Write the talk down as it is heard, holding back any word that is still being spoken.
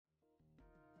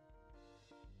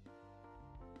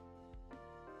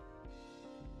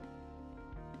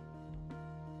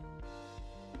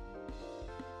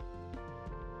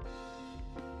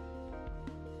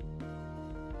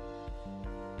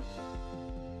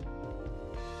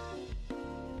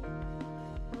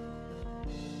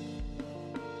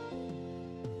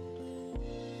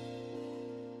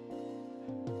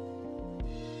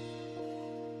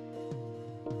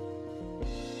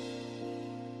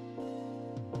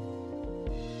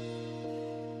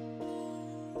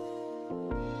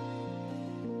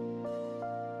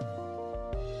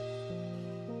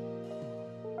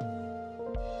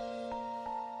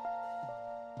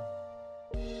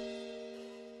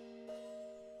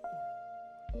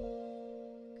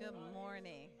Good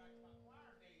morning.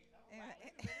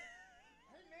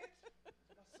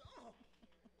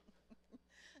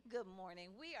 Good morning.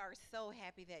 We are so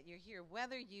happy that you're here,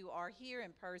 whether you are here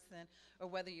in person or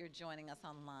whether you're joining us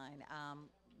online.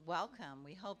 Welcome.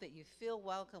 We hope that you feel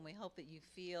welcome. We hope that you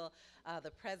feel the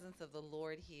presence of the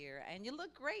Lord here. And you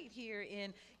look great here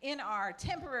in our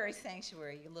temporary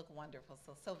sanctuary. You look wonderful.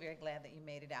 So very glad that you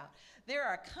made it out. There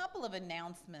are a couple of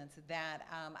announcements that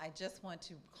I just want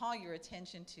to call your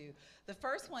attention to. The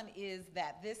first one is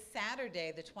that this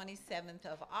Saturday, the 27th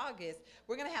of August,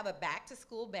 we're going to have a back to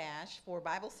school bash for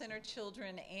Bible Center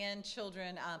children and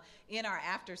children in our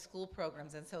after school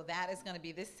programs. And so that is going to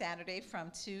be this Saturday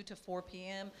from 2 to 4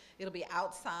 p.m. It'll be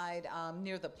outside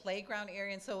near the playground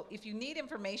area. And so if you need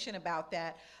information about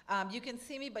that, you can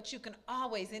see me, but you can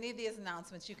always, any of these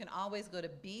announcements, you can always go to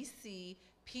bcpgh.info,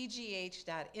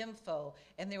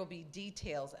 and there will be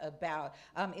details about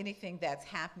anything that's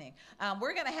happening.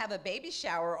 We're going to have a baby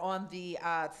shower on the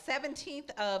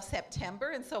 17th of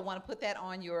September, and so I want to put that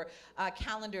on your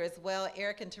calendar as well.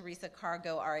 Eric and Teresa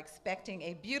Cargo are expecting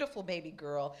a beautiful baby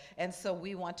girl, and so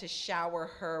we want to shower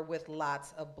her with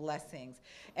lots of blessings.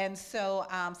 And so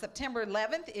September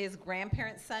 11th is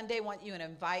Grandparents Sunday. I want you to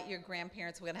invite your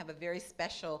grandparents. We're going to have a very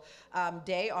special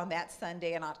day on that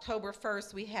Sunday. And October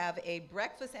 1st, we have a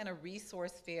breakfast and a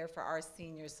resource fair for our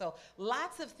seniors. So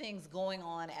lots of things going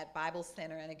on at Bible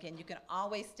Center. And again, you can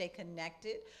always stay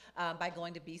connected by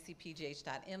going to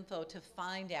bcpgh.info to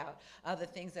find out the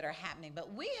things that are happening.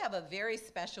 But we have a very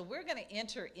special, we're going to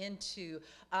enter into,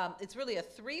 it's really a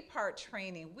three-part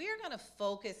training. We're going to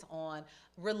focus on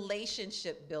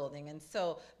relationship building. And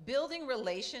so building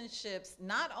relationships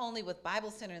not only with Bible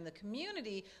Center in the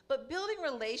community, but building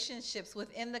relationships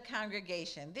within the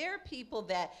congregation. There are people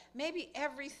that maybe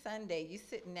every Sunday you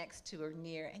sit next to or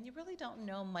near and you really don't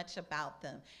know much about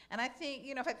them. And I think,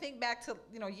 if I think back to,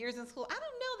 years in school, I don't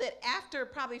know that after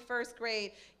probably first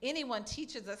grade, anyone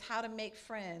teaches us how to make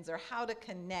friends or how to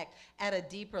connect at a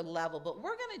deeper level. But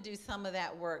we're going to do some of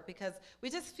that work because we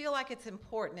just feel like it's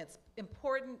important. It's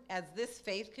important as this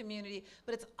faith community,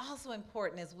 but it's also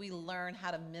important as we learn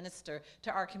how to minister to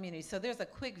our community. So there's a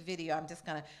quick video. I'm just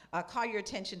going to call your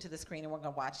attention to the screen, and we're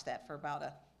going to watch that for about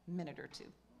a minute or two.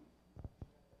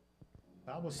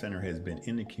 Bible Center has been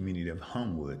in the community of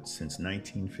Homewood since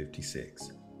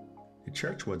 1956. The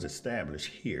church was established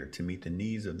here to meet the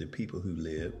needs of the people who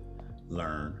live,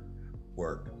 learn,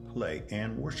 work, play,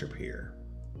 and worship here.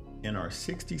 In our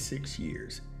 66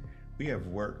 years, we have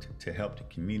worked to help the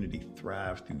community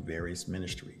thrive through various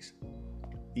ministries.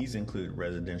 These include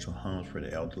residential homes for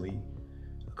the elderly,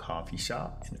 a coffee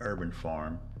shop, an urban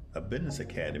farm, a business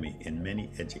academy, and many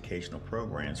educational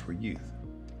programs for youth.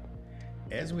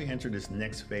 As we enter this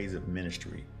next phase of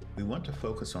ministry, we want to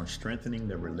focus on strengthening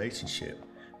the relationship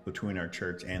between our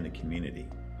church and the community.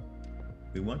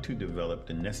 We want to develop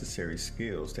the necessary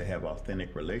skills to have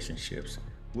authentic relationships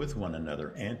with one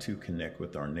another and to connect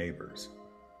with our neighbors.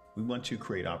 We want to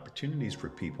create opportunities for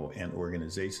people and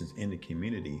organizations in the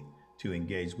community to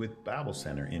engage with Bible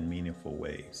Center in meaningful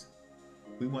ways.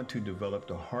 We want to develop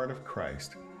the heart of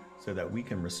Christ so that we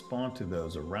can respond to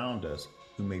those around us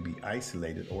who may be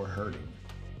isolated or hurting.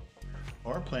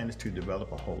 Our plan is to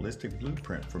develop a holistic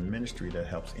blueprint for ministry that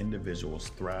helps individuals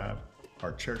thrive,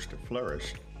 our church to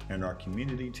flourish, and our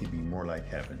community to be more like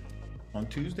heaven. On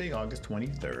Tuesday, August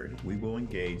 23rd, we will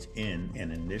engage in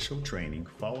an initial training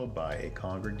followed by a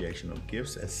congregational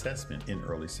gifts assessment in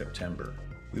early September.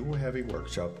 We will have a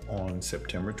workshop on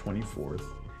September 24th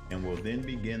and will then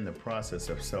begin the process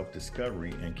of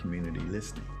self-discovery and community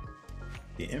listening.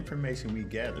 The information we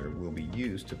gather will be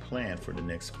used to plan for the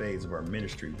next phase of our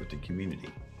ministry with the community.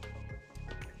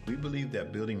 We believe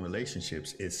that building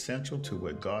relationships is central to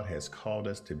what God has called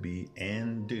us to be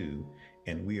and do,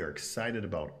 and we are excited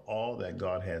about all that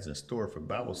God has in store for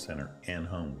Bible Center and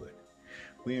Homewood.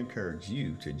 We encourage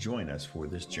you to join us for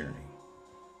this journey.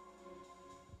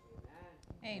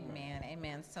 Amen.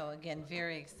 Amen. So again,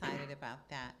 very excited about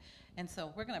that. And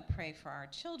so we're going to pray for our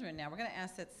children now. We're going to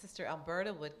ask that Sister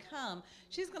Alberta would come.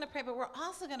 She's going to pray, but we're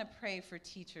also going to pray for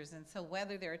teachers. And so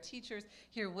whether there are teachers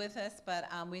here with us, but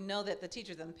we know that the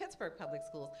teachers in the Pittsburgh Public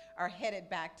Schools are headed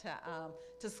back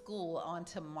to school on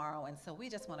tomorrow. And so we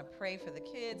just want to pray for the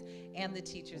kids and the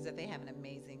teachers that they have an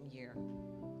amazing year.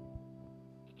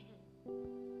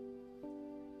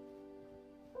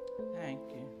 Thank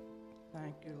you.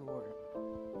 Thank you, Lord.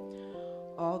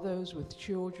 All those with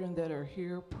children that are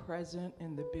here present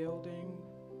in the building,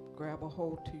 grab a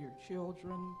hold to your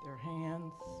children, their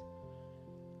hands.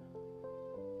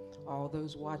 All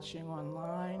those watching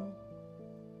online,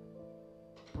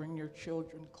 bring your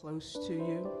children close to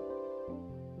you.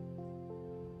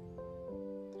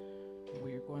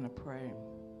 We're going to pray.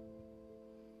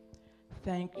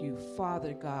 Thank you,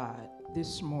 Father God,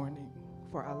 this morning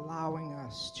for allowing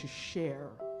us to share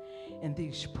in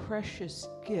these precious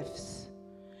gifts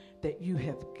that you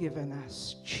have given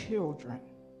us, children.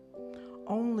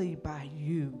 Only by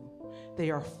you. They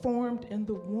are formed in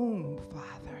the womb,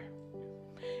 Father.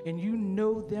 And you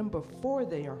know them before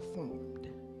they are formed.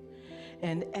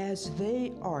 And as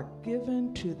they are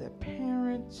given to the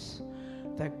parents,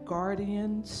 the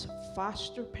guardians,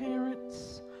 foster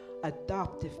parents,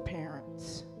 adoptive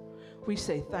parents, we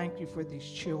say thank you for these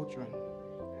children.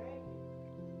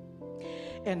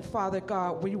 And Father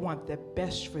God, we want the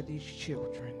best for these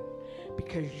children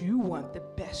because you want the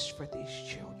best for these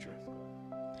children.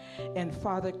 And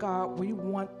Father God, we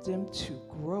want them to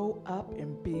grow up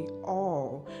and be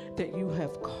all that you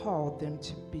have called them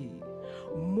to be,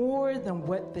 more than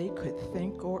what they could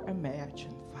think or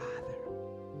imagine,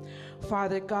 Father.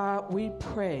 Father God, we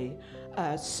pray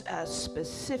a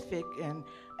specific and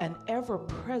an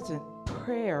ever-present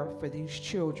prayer for these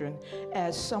children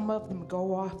as some of them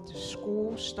go off to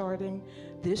school starting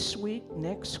this week,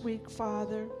 next week,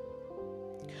 Father.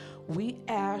 We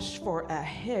ask for a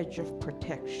hedge of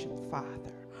protection,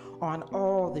 Father, on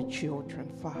all the children,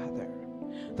 Father,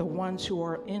 the ones who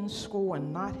are in school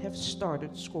and not have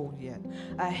started school yet.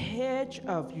 A hedge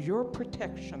of your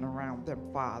protection around them,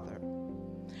 Father.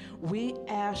 We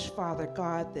ask, Father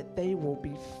God, that they will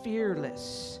be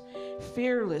fearless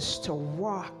to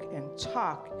walk and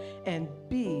talk and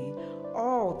be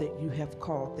all that you have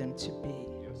called them to be.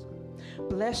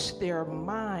 Bless their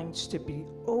minds to be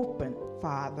open,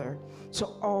 Father, to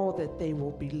all that they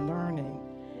will be learning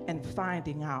and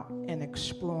finding out and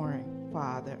exploring,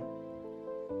 Father.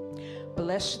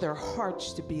 Bless their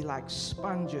hearts to be like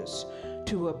sponges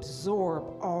to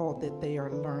absorb all that they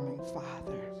are learning,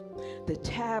 Father. The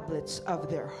tablets of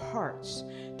their hearts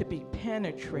to be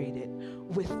penetrated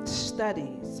with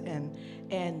studies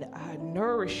and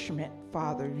nourishment,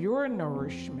 Father, your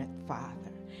nourishment, Father.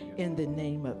 In the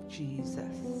name of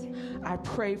Jesus. I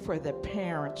pray for the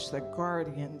parents, the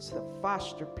guardians, the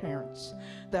foster parents,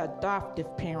 the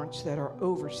adoptive parents that are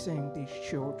overseeing these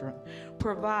children.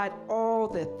 Provide all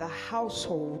that the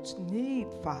households need,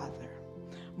 Father.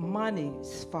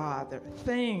 Monies, Father,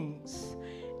 things,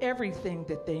 everything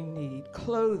that they need,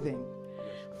 clothing.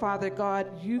 Father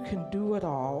God, you can do it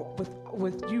all.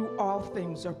 With you, all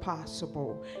things are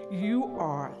possible. You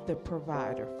are the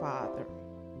provider, Father.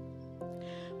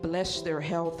 Bless their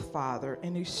health, Father.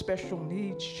 Any special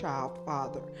needs child,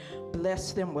 Father.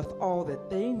 Bless them with all that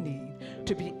they need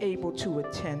to be able to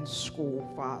attend school,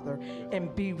 Father,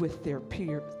 and be with their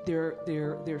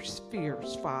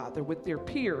spheres, Father, with their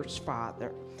peers,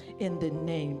 Father, in the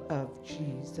name of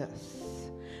Jesus.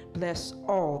 Bless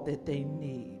all that they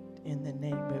need in the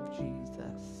name of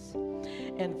Jesus.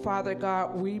 And Father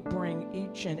God, we bring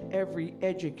each and every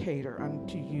educator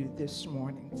unto you this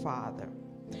morning, Father.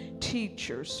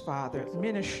 Teachers, Father,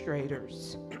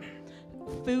 administrators,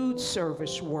 food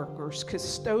service workers,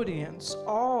 custodians,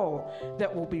 all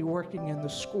that will be working in the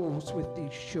schools with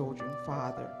these children,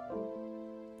 Father.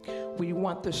 We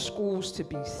want the schools to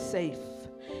be safe,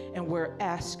 and we're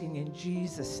asking in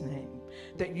Jesus' name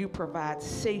that you provide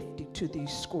safety to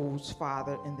these schools,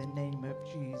 Father, in the name of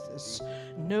Jesus.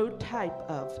 No type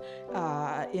of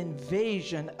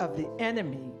invasion of the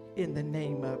enemy in the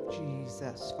name of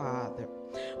Jesus, Father.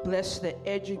 Bless the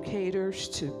educators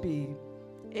to be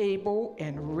able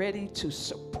and ready to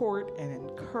support and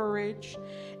encourage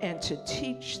and to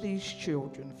teach these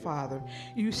children, Father.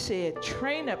 You said,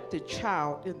 train up the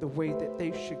child in the way that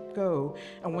they should go,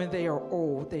 and when they are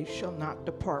old, they shall not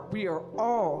depart. We are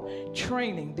all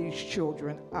training these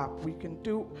children up. We can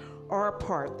do our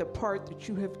part, the part that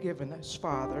you have given us,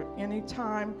 Father.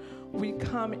 Anytime we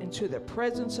come into the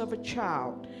presence of a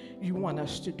child, you want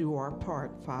us to do our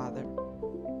part, Father.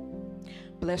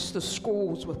 Bless the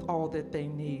schools with all that they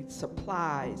need,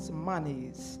 supplies,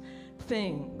 monies,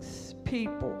 things,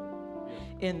 people,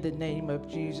 in the name of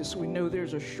Jesus. We know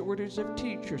there's a shortage of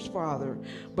teachers, Father,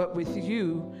 but with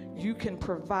you, you can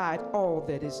provide all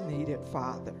that is needed,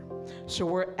 Father. So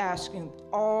we're asking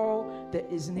all that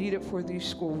is needed for these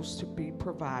schools to be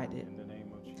provided. In the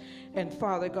name of Jesus. And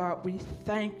Father God, we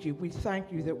thank you. We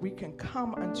thank you that we can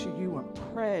come unto you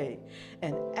and pray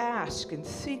and ask and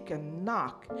seek and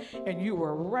knock, and you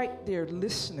are right there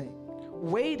listening,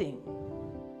 waiting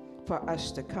for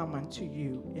us to come unto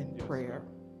you in prayer.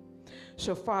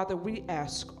 So Father, we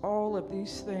ask all of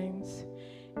these things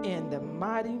in the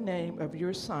mighty name of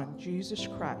your Son, Jesus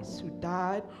Christ, who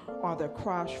died on the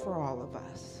cross for all of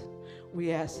us.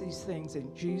 We ask these things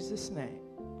in Jesus' name.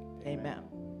 Amen.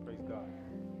 Praise God.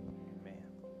 Amen.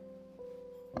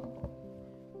 I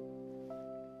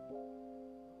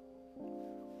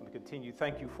want to continue.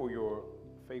 Thank you for your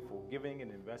faithful giving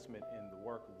and investment in the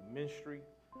work of the ministry.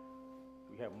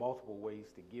 We have multiple ways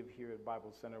to give here at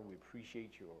Bible Center. We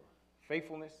appreciate your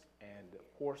faithfulness, and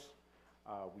of course,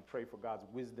 we pray for God's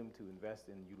wisdom to invest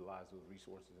and utilize those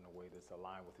resources in a way that's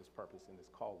aligned with His purpose and His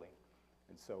calling.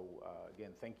 And so,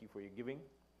 again, thank you for your giving.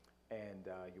 And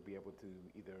you'll be able to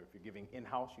either, if you're giving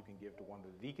in-house, you can give to one of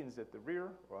the deacons at the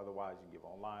rear, or otherwise you can give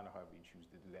online or however you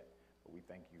choose to do that. But we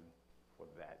thank you for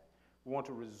that. We want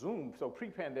to resume. So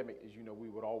pre-pandemic, as you know, we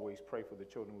would always pray for the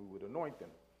children. We would anoint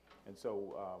them. And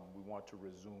so we want to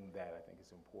resume that. I think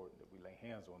it's important that we lay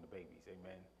hands on the babies.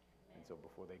 Amen. And so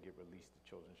before they get released to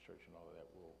Children's Church and all of that,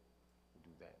 we'll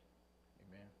do that.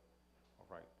 Amen. All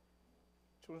right.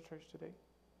 Children's Church today?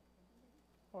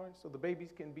 All right. So the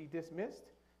babies can be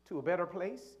dismissed to a better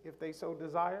place if they so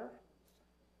desire.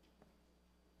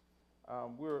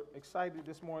 We're excited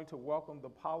this morning to welcome the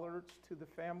Pollards to the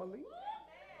family.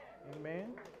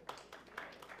 Amen.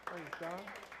 Praise God.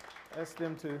 Ask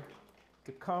them to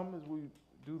come as we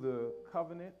do the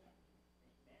covenant.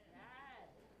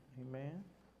 Amen.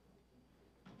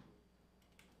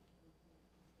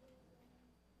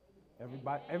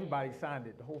 Everybody signed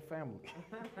it, the whole family.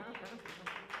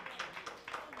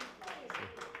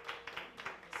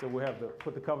 So we'll have to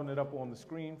put the covenant up on the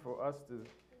screen for us to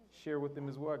share with them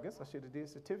as well. I guess I should have did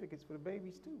certificates for the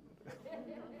babies too.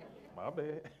 My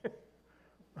bad.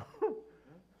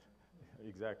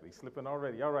 Exactly, slipping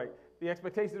already. All right, the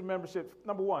expectations of membership.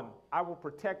 Number one, I will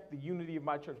protect the unity of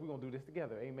my church. We're going to do this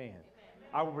together, amen.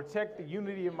 I will protect the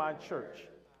unity of my church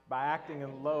by acting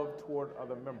in love toward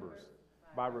other members,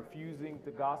 by refusing to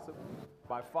gossip,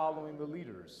 by following the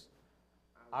leaders.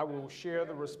 I will share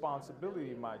the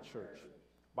responsibility of my church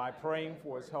by praying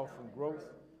for its health and growth,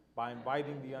 by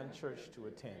inviting the unchurched to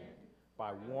attend,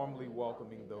 by warmly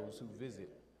welcoming those who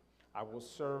visit. I will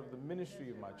serve the ministry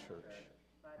of my church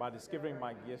by discovering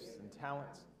my gifts and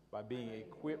talents, by being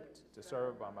equipped to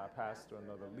serve by my pastor and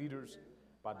other leaders,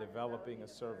 by developing a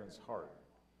servant's heart.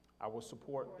 I will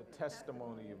support the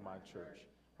testimony of my church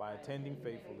by attending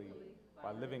faithfully,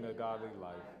 by living a godly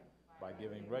life, by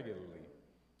giving regularly.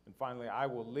 And finally, I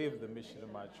will live the mission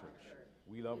of my church.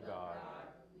 We love God,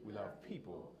 we love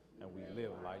people, and we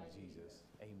live like Jesus.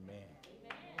 Amen.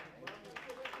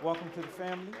 Welcome to the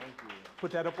family.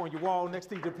 Put that up on your wall next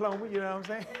to your diploma, you know what I'm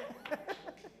saying?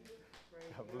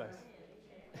 God bless.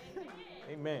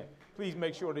 Amen. Please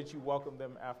make sure that you welcome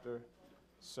them after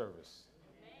service.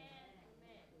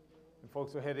 And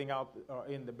folks are heading out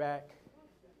in the back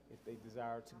if they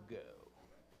desire to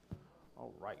go.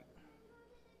 All right.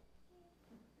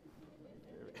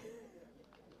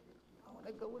 I want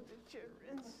to go with the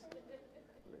children.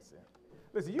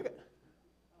 Listen, you got.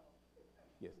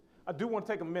 Yes, I do want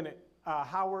to take a minute.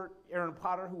 Howard Aaron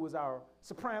Potter, who was our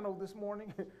soprano this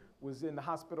morning, was in the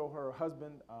hospital. Her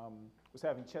husband was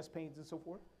having chest pains and so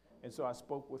forth. And so I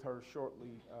spoke with her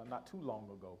shortly, not too long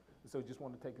ago. And so just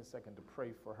want to take a second to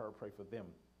pray for her, pray for them.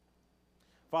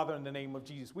 Father, in the name of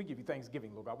Jesus, we give you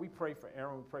thanksgiving, Lord God. We pray for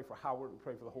Aaron, we pray for Howard, we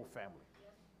pray for the whole family.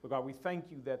 Lord God, we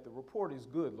thank you that the report is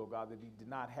good, Lord God, that he did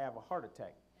not have a heart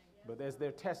attack. But as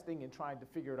they're testing and trying to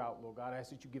figure it out, Lord God, I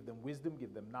ask that you give them wisdom,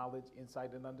 give them knowledge,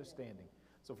 insight, and understanding.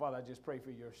 So, Father, I just pray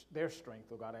for their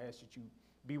strength, Lord God. I ask that you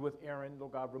be with Aaron,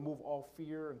 Lord God. Remove all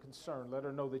fear and concern. Let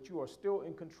her know that you are still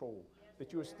in control,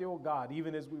 that you are still God.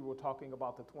 Even as we were talking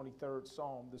about the 23rd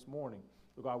Psalm this morning,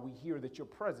 Lord God, we hear that your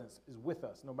presence is with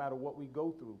us. No matter what we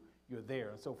go through, you're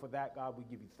there. And so for that, God, we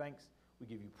give you thanks. We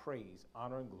give you praise,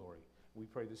 honor, and glory. We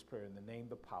pray this prayer in the name,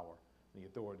 the power, and the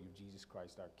authority of Jesus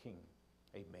Christ, our King.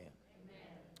 Amen. Amen.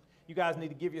 You guys need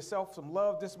to give yourself some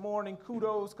love this morning.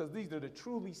 Kudos, because these are the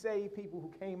truly saved people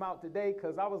who came out today.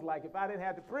 Because I was like, if I didn't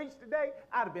have to preach today,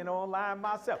 I'd have been online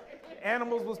myself.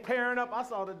 Animals was pairing up. I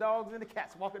saw the dogs and the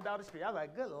cats walking down the street. I was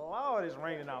like, good Lord, it's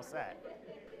raining outside.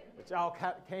 But y'all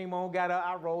came on, got up.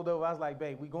 I rolled over. I was like,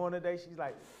 babe, we going today? She's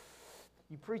like,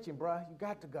 you preaching, bruh. You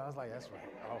got to go. I was like, that's right.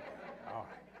 Okay. All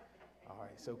right. All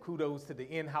right. So kudos to the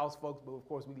in-house folks. But, of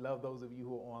course, we love those of you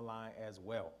who are online as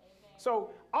well.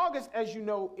 So August, as you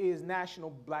know, is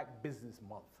National Black Business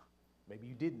Month. Maybe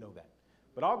you didn't know that.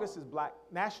 But August is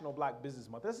National Black Business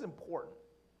Month. This is important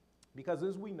because,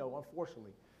 as we know,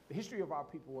 unfortunately, the history of our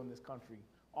people in this country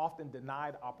often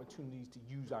denied opportunities to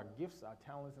use our gifts, our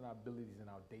talents, and our abilities in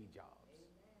our day jobs.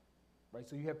 Right?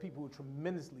 So you have people who are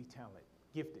tremendously talented,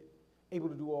 gifted, able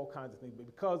to do all kinds of things, but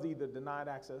because either denied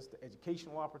access to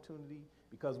educational opportunity,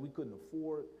 because we couldn't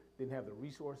afford didn't have the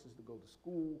resources to go to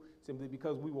school, simply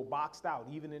because we were boxed out,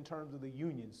 even in terms of the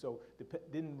union. So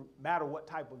it didn't matter what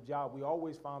type of job, we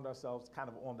always found ourselves kind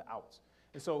of on the outs.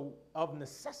 And so of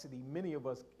necessity, many of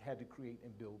us had to create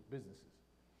and build businesses.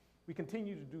 We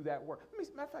continue to do that work.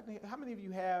 Matter of fact, how many of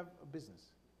you have a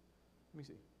business? Let me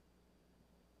see.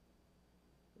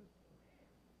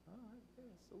 All right, yeah.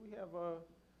 So we have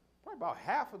probably about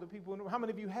half of the people in the room. How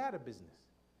many of you had a business?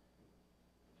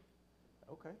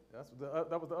 Okay,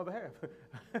 that was the other half.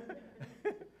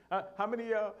 How many of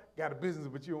y'all got a business,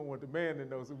 but you don't want the man to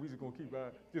know, so we just gonna keep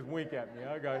just wink at me.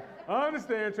 I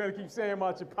understand, trying to keep saying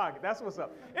out your pocket. That's what's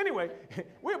up. Anyway,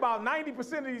 we're about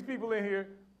 90% of these people in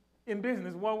here in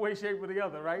business, one way, shape, or the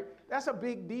other, right? That's a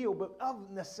big deal, but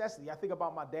of necessity. I think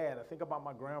about my dad, I think about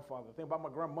my grandfather, I think about my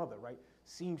grandmother, right?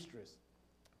 Seamstress,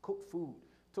 cooked food,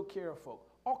 took care of folk,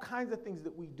 all kinds of things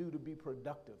that we do to be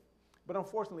productive. But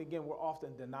unfortunately, again, we're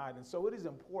often denied. And so it is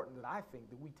important that I think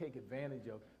that we take advantage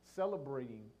of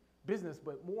celebrating business,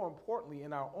 but more importantly,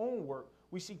 in our own work,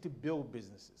 we seek to build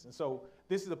businesses. And so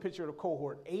this is a picture of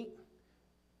cohort 8,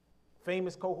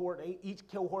 famous cohort 8. Each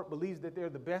cohort believes that they're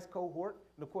the best cohort.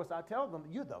 And of course, I tell them,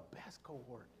 you're the best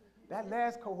cohort. That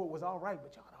last cohort was all right,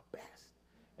 but y'all the best.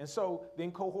 And so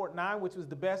then cohort 9, which was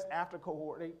the best after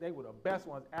cohort 8, they were the best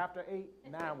ones. After 8,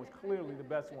 9 was clearly the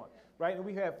best one, right? And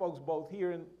we have folks both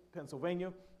here in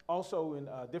Pennsylvania, also in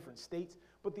different states,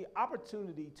 but the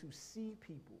opportunity to see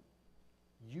people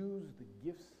use the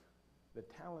gifts, the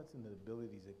talents, and the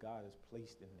abilities that God has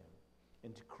placed in them,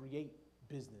 and to create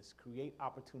business, create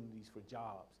opportunities for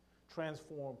jobs,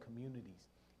 transform communities.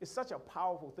 It's such a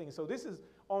powerful thing. So this is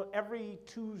on every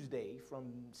Tuesday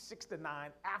from 6 to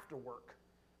 9 after work,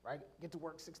 right? Get to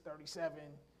work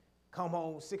 6:37, come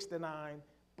home 6 to 9,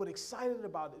 but excited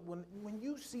about it. When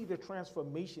you see the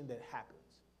transformation that happens,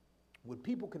 when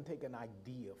people can take an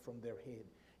idea from their head,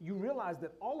 you realize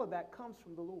that all of that comes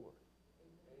from the Lord.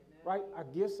 Amen. Right? Our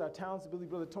gifts, our talents, Billy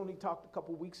Brother Tony talked a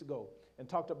couple weeks ago and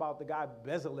talked about the guy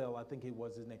Bezalel, I think it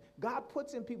was his name. God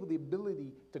puts in people the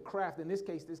ability to craft. In this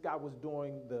case, this guy was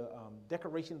doing the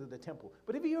decoration of the temple.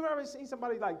 But have you ever seen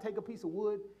somebody like take a piece of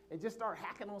wood and just start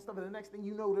hacking on stuff, and the next thing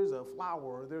you know, there's a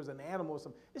flower or there's an animal or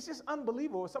something? It's just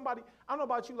unbelievable. Or somebody, I don't know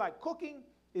about you, like cooking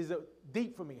is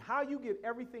deep for me. How you get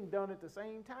everything done at the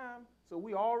same time so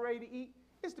we all ready to eat,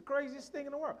 it's the craziest thing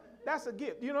in the world. That's a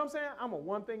gift. You know what I'm saying? I'm a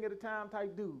one thing at a time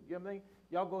type dude. You know what I mean?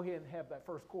 Y'all go ahead and have that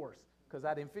first course, because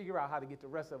I didn't figure out how to get the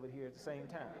rest of it here at the same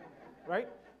time, right?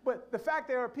 But the fact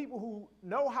there are people who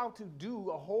know how to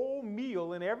do a whole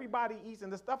meal and everybody eats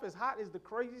and the stuff is hot is the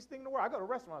craziest thing in the world. I go to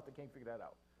restaurants that can't figure that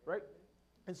out, right?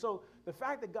 And so the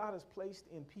fact that God has placed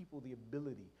in people the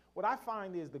ability, what I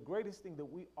find is the greatest thing that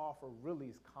we offer really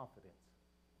is confidence.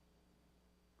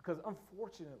 Because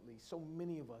unfortunately, so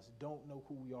many of us don't know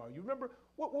who we are. You remember,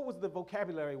 what was the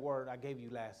vocabulary word I gave you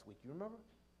last week? You remember?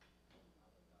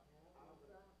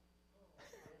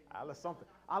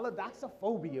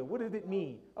 Allodoxophobia. What does it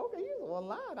mean? Okay, you're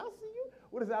online. I see you.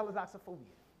 What is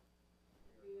allodoxophobia?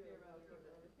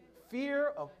 Fear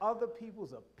of other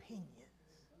people's opinions.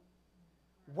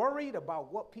 Worried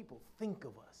about what people think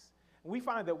of us. And we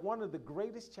find that one of the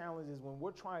greatest challenges when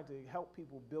we're trying to help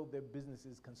people build their businesses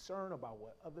is concern about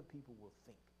what other people will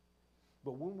think.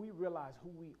 But when we realize who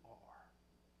we are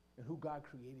and who God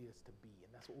created us to be,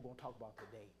 and that's what we're going to talk about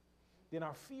today, then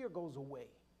our fear goes away.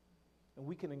 And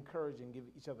we can encourage and give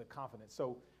each other confidence.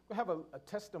 So we have a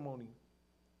testimony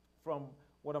from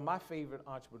one of my favorite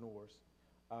entrepreneurs,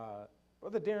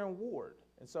 Brother Darren Ward.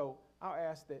 And so I'll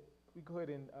ask that we go ahead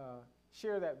and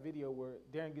share that video where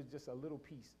Darren gives just a little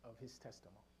piece of his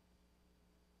testimony.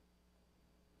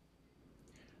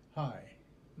 Hi,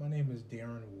 my name is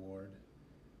Darren Ward,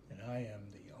 and I am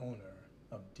the owner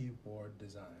of D Ward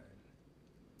Design.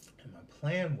 And my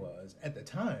plan was, at the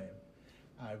time,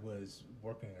 I was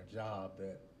working a job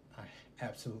that I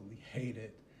absolutely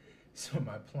hated. So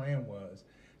my plan was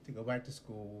to go back to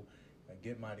school,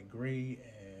 get my degree,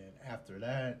 and after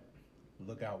that,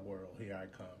 look out world, here I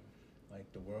come.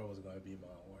 Like the world was going to be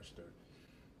my oyster.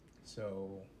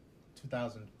 So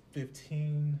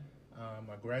 2015,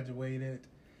 I graduated,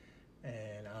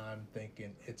 and I'm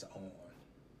thinking it's on.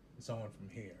 It's on from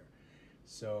here.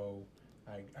 So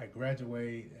I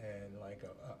graduate, and like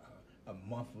a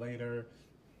month later,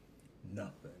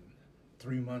 nothing.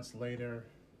 3 months later,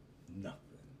 nothing.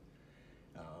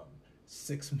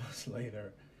 6 months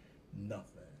later,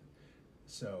 nothing.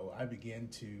 So I began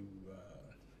to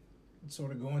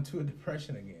sort of go into a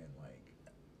depression again. Like,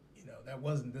 you know, that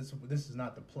wasn't, this is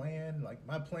not the plan. Like,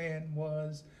 my plan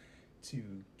was to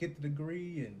get the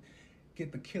degree and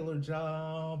get the killer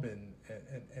job and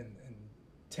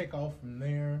take off from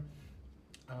there.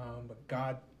 But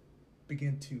God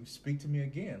began to speak to me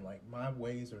again, like my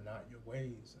ways are not your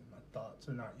ways, and my thoughts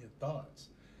are not your thoughts.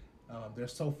 They're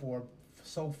so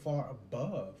far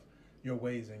above your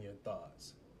ways and your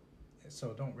thoughts. And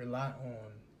so don't rely on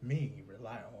me,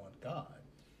 rely on God.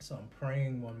 So I'm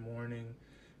praying one morning,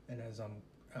 and as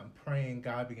I'm praying,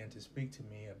 God began to speak to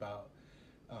me about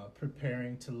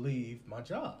preparing to leave my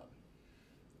job.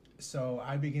 So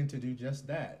I began to do just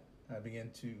that. I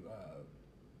began to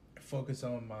focus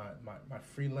on my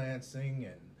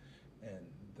freelancing and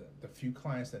the few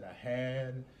clients that I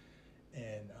had,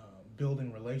 and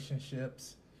building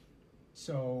relationships.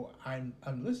 So I'm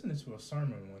listening to a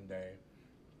sermon one day,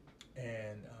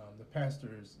 and the pastor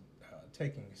is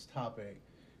taking his topic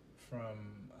from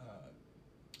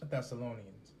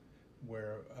Thessalonians,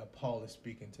 where Paul is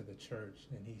speaking to the church,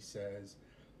 and he says,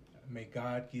 "May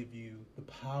God give you the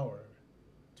power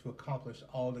to accomplish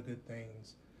all the good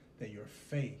things that your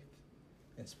faith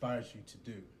inspires you to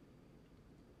do."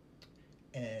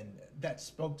 And that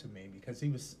spoke to me, because he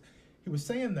was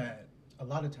saying that a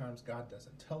lot of times God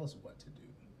doesn't tell us what to do.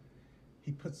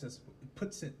 He puts it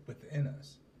within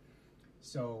us.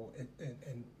 So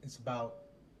and it's about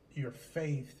your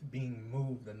faith being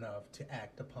moved enough to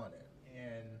act upon it.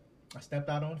 And I stepped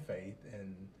out on faith,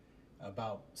 and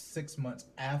about 6 months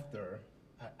after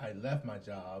I left my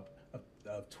job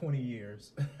of 20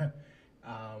 years,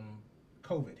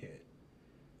 COVID hit,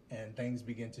 and things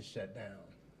began to shut down.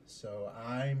 So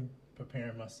I'm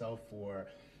preparing myself for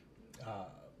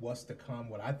what's to come,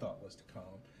 what I thought was to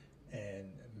come,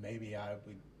 and maybe I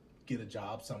would get a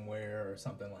job somewhere or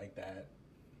something like that.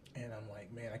 And I'm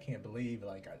like, man, I can't believe,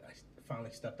 like, I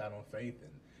finally stepped out on faith,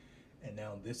 and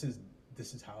now this is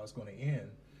how it's going to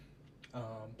end.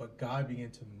 But God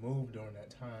began to move during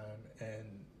that time,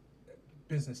 and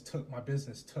my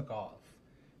business took off.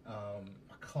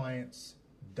 My clients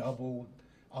doubled,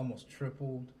 almost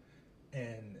tripled,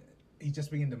 and he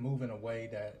just began to move in a way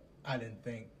that I didn't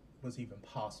think was even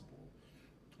possible.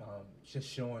 Just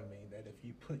showing me that if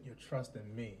you put your trust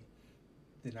in me,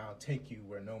 then I'll take you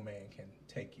where no man can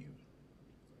take you.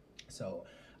 So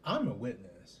I'm a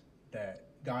witness that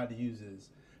God uses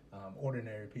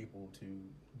ordinary people to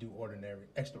do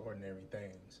extraordinary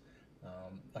things.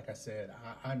 Like I said,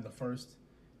 I'm the first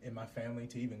in my family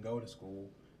to even go to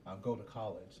school, go to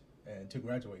college, and to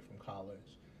graduate from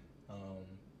college.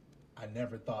 I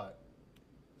never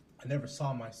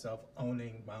saw myself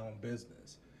owning my own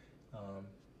business,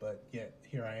 but yet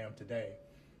here I am today,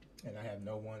 and I have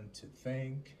no one to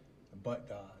thank but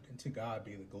God, and to God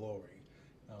be the glory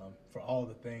for all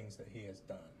the things that he has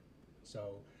done.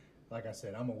 So, like I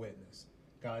said, I'm a witness.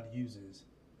 God uses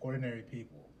ordinary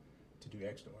people to do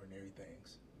extraordinary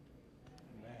things.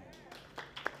 Amen.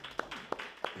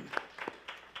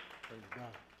 Praise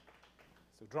God.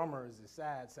 So drummer is a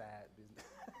sad business.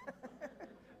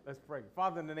 Let's pray.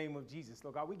 Father, in the name of Jesus,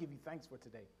 Lord God, we give you thanks for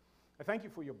today. I thank you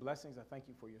for your blessings. I thank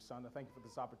you for your son. I thank you for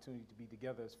this opportunity to be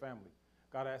together as family.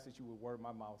 God, I ask that you would word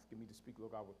my mouth. Give me to speak,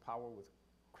 Lord God, with power, with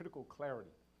critical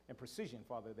clarity and precision,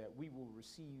 Father, that we will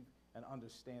receive and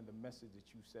understand the message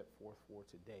that you set forth for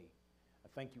today. I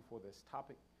thank you for this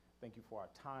topic. Thank you for our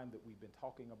time that we've been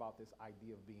talking about this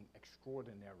idea of being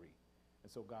extraordinary.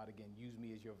 And so, God, again, use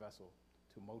me as your vessel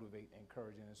to motivate,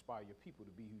 encourage, and inspire your people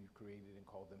to be who you've created and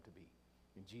called them to be.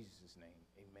 In Jesus' name,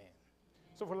 amen.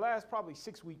 So for the last probably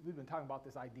 6 weeks, we've been talking about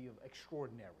this idea of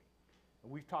extraordinary.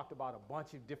 And we've talked about a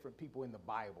bunch of different people in the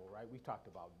Bible, right? We talked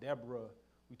about Deborah.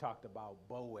 We talked about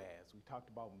Boaz. We talked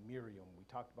about Miriam. We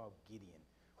talked about Gideon.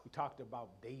 We talked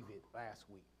about David last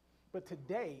week. But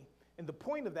today, and the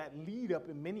point of that lead up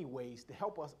in many ways to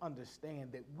help us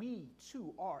understand that we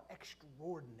too are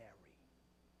extraordinary.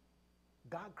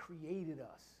 God created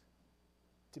us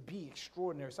to be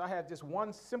extraordinary. So I have just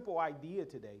one simple idea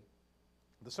today.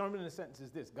 The sermon in a sentence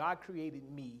is this: God created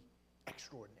me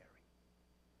extraordinary.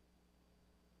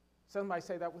 Somebody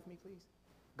say that with me, please.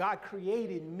 God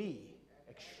created me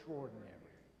extraordinary.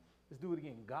 Let's do it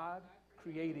again. God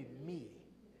created me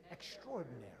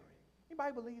extraordinary.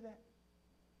 Anybody believe that?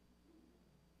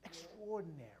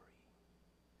 Extraordinary.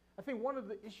 I think one of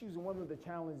the issues and one of the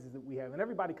challenges that we have, and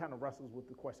everybody kind of wrestles with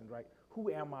the questions, right? Who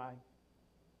am I?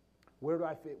 Where do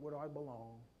I fit? Where do I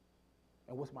belong?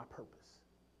 And what's my purpose?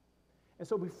 And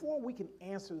so before we can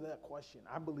answer that question,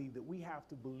 I believe that we have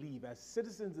to believe, as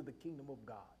citizens of the kingdom of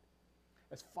God,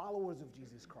 as followers of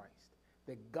Jesus Christ,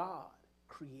 that God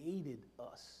created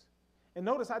us. And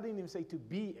notice I didn't even say to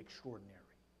be extraordinary.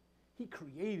 He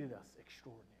created us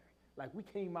extraordinary. Like we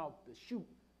came out the chute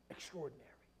extraordinary.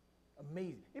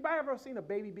 Amazing. Anybody ever seen a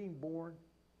baby being born?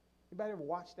 Anybody ever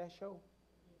watched that show?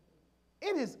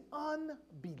 It is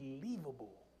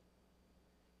unbelievable.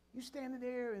 You standing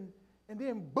there and And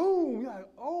then boom, you're like,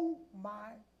 oh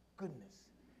my goodness.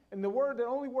 And the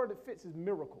only word that fits is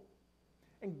miracle.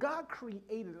 And God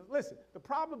created us. Listen, the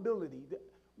probability that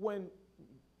when,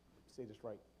 say this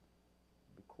right,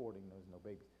 recording, there's no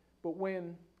babies. But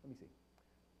when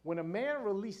a man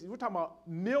releases, we're talking about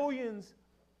millions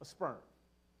of sperm,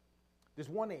 there's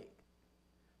one egg.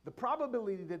 The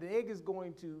probability that the egg is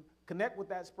going to connect with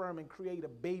that sperm and create a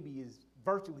baby is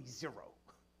virtually zero.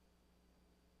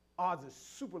 Odds are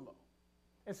super low.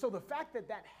 And so the fact that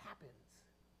that happens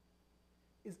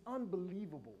is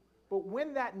unbelievable. But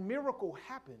when that miracle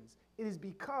happens, it is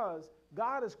because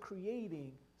God is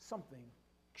creating something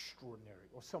extraordinary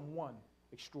or someone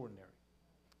extraordinary.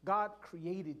 God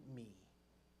created me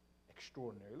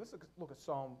extraordinary. Let's look at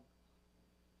Psalm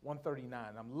 139.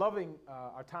 I'm loving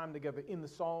our time together in the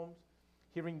Psalms,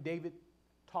 hearing David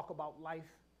talk about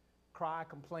life, cry,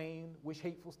 complain, wish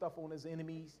hateful stuff on his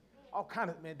enemies. All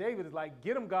kind of, man, David is like,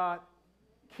 get them, God.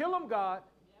 Kill them, God.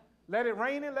 Let it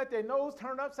rain and let their nose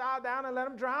turn upside down and let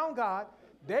them drown, God.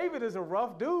 David is a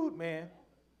rough dude, man.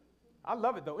 I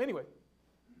love it, though. Anyway,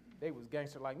 David was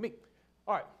gangster like me.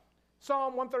 All right,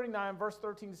 Psalm 139, verse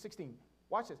 13 to 16.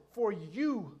 Watch this. For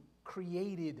you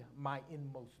created my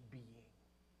inmost being.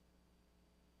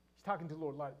 He's talking to the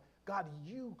Lord like, God,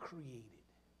 you created.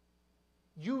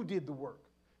 You did the work.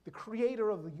 The creator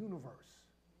of the universe.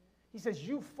 He says,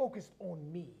 you focused on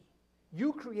me.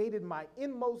 You created my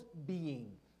inmost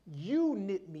being. You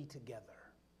knit me together.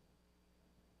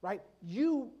 Right?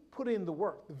 You put in the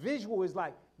work. The visual is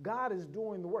like God is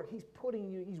doing the work. He's putting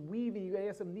you, he's weaving you,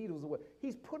 add some needles away.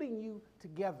 He's putting you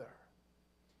together.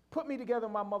 Put me together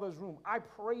in my mother's room. I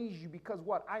praise you because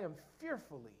what? I am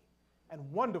fearfully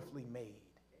and wonderfully made.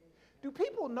 Do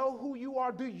people know who you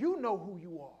are? Do you know who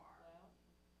you are?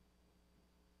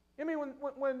 I mean,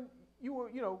 when you were,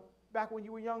 back when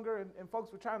you were younger and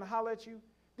folks were trying to holler at you,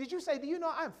 did you say, do you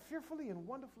know I'm fearfully and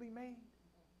wonderfully made?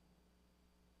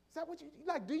 Is that what you,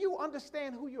 like, do you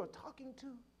understand who you're talking to?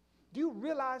 Do you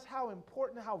realize how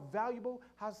important, how valuable,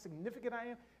 how significant I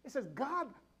am? It says, God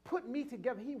put me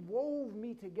together. He wove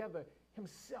me together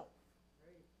himself.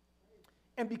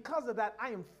 And because of that, I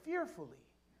am fearfully.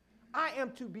 I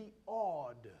am to be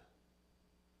awed.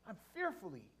 I'm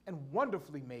fearfully and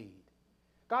wonderfully made.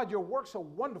 God, your works are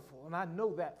wonderful, and I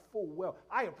know that full well.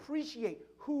 I appreciate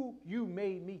who you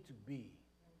made me to be.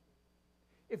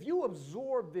 If you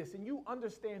absorb this and you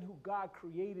understand who God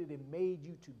created and made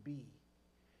you to be,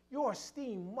 your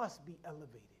esteem must be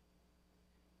elevated.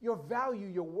 Your value,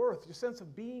 your worth, your sense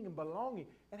of being and belonging,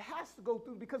 it has to go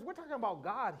through, because we're talking about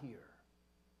God here.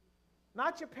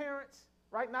 Not your parents,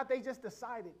 right? Not they just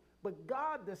decided, but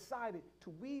God decided to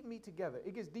weave me together.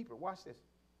 It gets deeper. Watch this.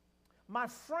 My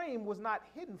frame was not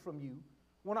hidden from you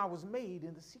when I was made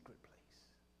in the secret place.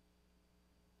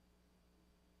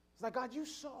 It's like, God, you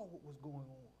saw what was going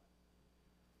on.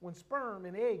 When sperm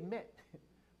and egg met,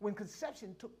 when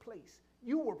conception took place,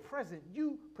 you were present.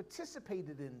 You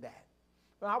participated in that.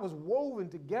 When I was woven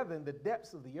together in the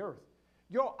depths of the earth,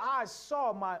 your eyes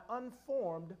saw my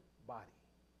unformed body.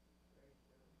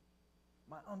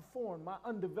 My unformed, my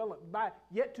undeveloped, my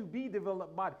yet to be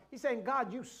developed body. He's saying,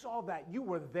 God, you saw that. You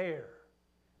were there.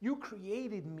 You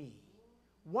created me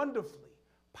wonderfully,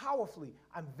 powerfully.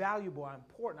 I'm valuable, I'm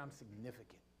important, I'm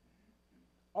significant.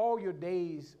 All your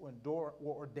days were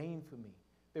ordained for me.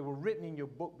 They were written in your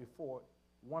book before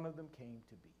one of them came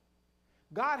to be.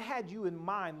 God had you in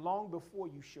mind long before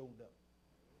you showed up.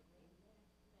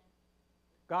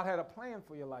 God had a plan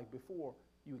for your life before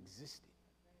you existed.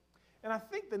 And I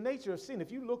think the nature of sin,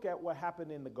 if you look at what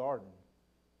happened in the garden,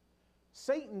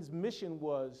 Satan's mission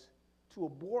was to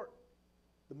abort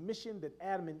the mission that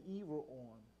Adam and Eve were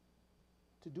on.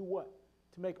 To do what?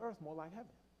 To make earth more like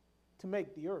heaven. To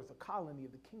make the earth a colony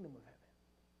of the kingdom of heaven.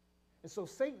 And so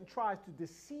Satan tries to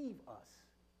deceive us.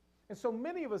 And so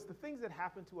many of us, the things that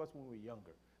happen to us when we're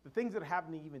younger, the things that are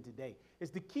happening even today,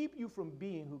 is to keep you from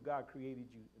being who God created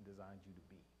you and designed you to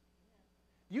be.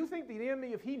 Do you think the enemy,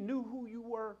 if he knew who you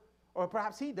were, or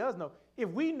perhaps he does know, if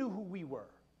we knew who we were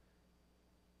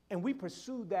and we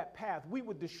pursued that path, we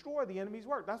would destroy the enemy's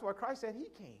work? That's why Christ said he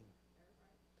came.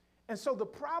 And so the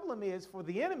problem is for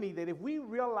the enemy that if we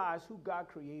realize who God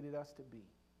created us to be,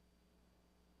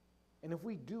 and if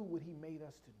we do what he made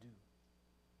us to do,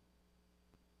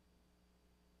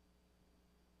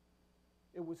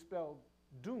 it would spell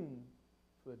doom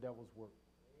for the devil's work.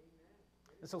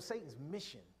 And so Satan's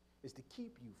mission is to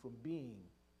keep you from being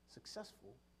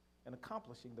successful and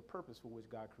accomplishing the purpose for which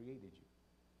God created you.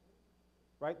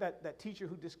 Right? That teacher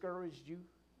who discouraged you,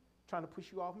 trying to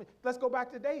push you off me. Let's go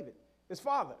back to David, his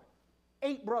father,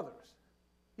 8 brothers.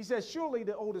 He says, surely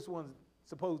the oldest one's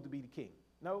supposed to be the king.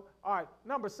 No? All right,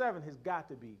 number 7 has got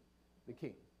to be the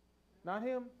king. Not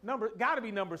him. Got to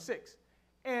be number 6.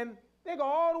 And they go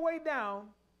all the way down,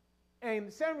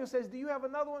 and Samuel says, do you have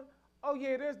another one? Oh,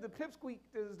 yeah, there's the pipsqueak,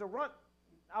 there's the runt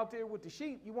out there with the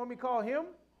sheep. You want me to call him?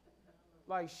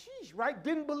 Like, sheesh, right?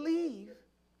 Didn't believe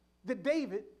that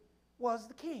David was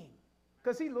the king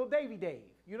because he's little Davy Dave.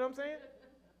 You know what I'm saying?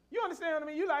 You understand what I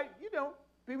mean? You like, you know,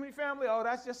 people in your family, oh,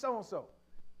 that's just so-and-so.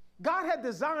 God had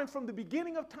designed from the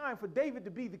beginning of time for David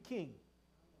to be the king.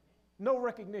 No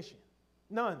recognition.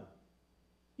 None.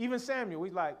 Even Samuel,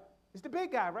 he's like, it's the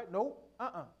big guy, right? No,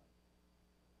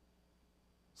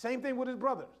 Same thing with his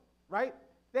brothers, right?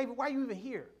 David, why are you even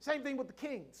here? Same thing with the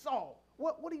king, Saul.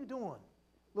 What are you doing,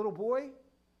 little boy?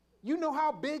 You know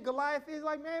how big Goliath is?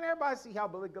 Like, man, everybody see how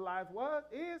big Goliath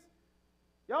is.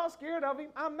 Y'all scared of him?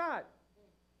 I'm not.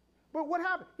 But what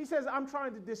happened? He says, I'm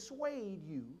trying to dissuade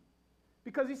you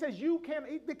because he says,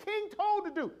 the king told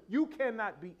to do, you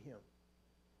cannot beat him.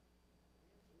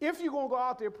 If you're going to go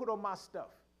out there, put on my stuff.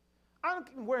 I'm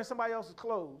wearing somebody else's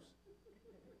clothes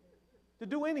to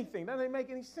do anything. That doesn't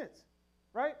make any sense,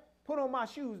 right? Put on my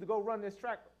shoes to go run this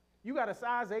track. You got a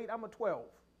size 8, I'm a 12.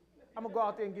 I'm going to go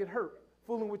out there and get hurt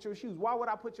fooling with your shoes. Why would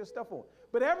I put your stuff on?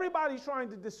 But everybody's trying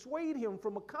to dissuade him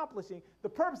from accomplishing the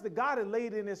purpose that God had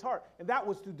laid in his heart, and that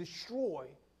was to destroy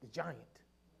the giant.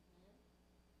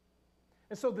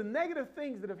 And so the negative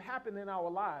things that have happened in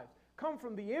our lives come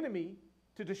from the enemy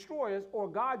to destroy us or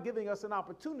God giving us an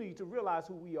opportunity to realize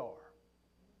who we are.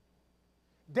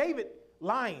 David,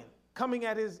 lion, coming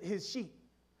at his sheep.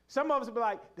 Some of us will be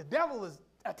like, the devil is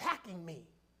attacking me.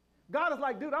 God is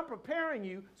like, dude, I'm preparing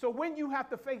you so when you have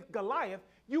to face Goliath,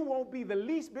 you won't be the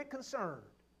least bit concerned.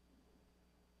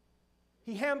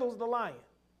 He handles the lion.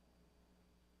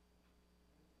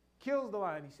 Kills the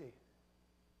lion, he said.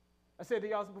 I said to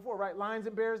y'all before, right? Lions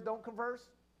and bears don't converse.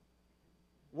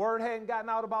 Word hadn't gotten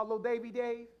out about little Davy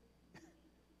Dave.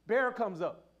 Bear comes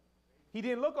up. He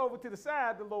didn't look over to the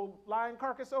side, the little lion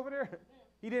carcass over there.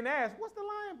 He didn't ask, what's the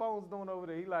lion bones doing over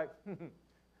there? He like,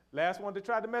 last one to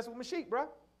try to mess with my sheep, bro.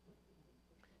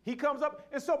 He comes up,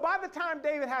 and so by the time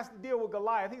David has to deal with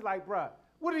Goliath, he's like, bruh,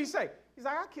 what did he say? He's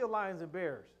like, I kill lions and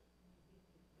bears.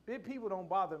 Big people don't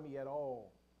bother me at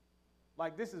all.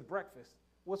 Like, this is breakfast.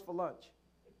 What's for lunch?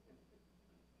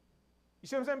 You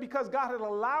see what I'm saying? Because God had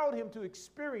allowed him to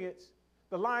experience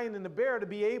the lion and the bear to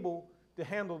be able to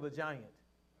handle the giant.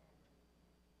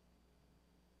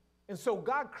 And so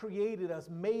God created us,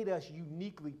 made us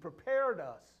uniquely, prepared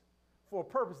us for a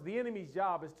purpose. The enemy's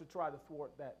job is to try to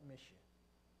thwart that mission.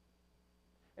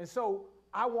 And so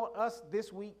I want us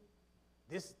this week,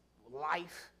 this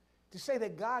life, to say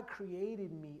that God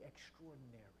created me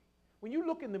extraordinary. When you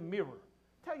look in the mirror,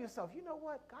 tell yourself, you know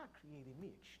what? God created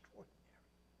me extraordinary.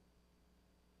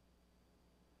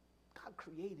 God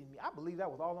created me. I believe that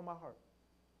with all of my heart.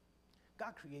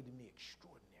 God created me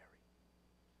extraordinary.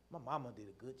 My mama did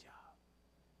a good job.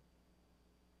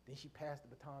 Then she passed the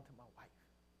baton to my wife.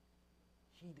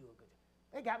 She did a good job.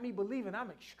 They got me believing I'm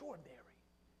extraordinary.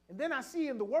 And then I see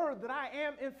in the word that I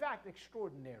am, in fact,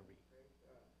 extraordinary.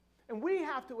 And we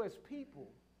have to, as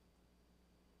people,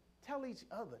 tell each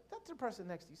other, that's the person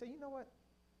next to you, say, you know what?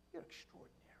 You're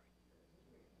extraordinary.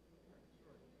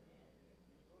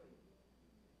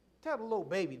 Tell the little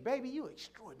baby, baby, you're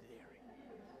extraordinary.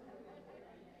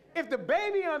 If the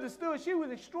baby understood she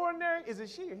was extraordinary, is it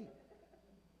she or he?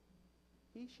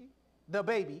 He, she? The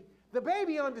baby. The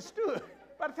baby understood.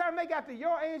 By the time they got to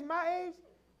your age, my age,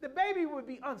 the baby would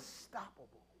be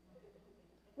unstoppable.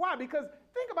 Why? Because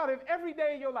think about it, if every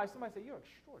day in your life somebody say, you're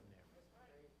extraordinary.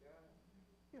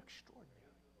 You're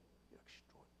extraordinary. You're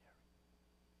extraordinary.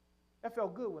 That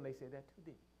felt good when they said that too,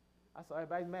 didn't it? I saw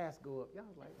everybody's mask go up. Y'all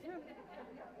was like, yeah,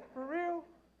 for real?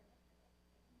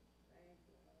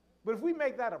 But if we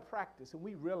make that a practice and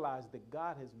we realize that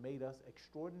God has made us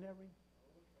extraordinary,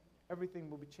 everything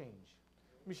will be changed.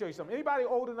 Let me show you something. Anybody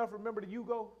old enough to remember the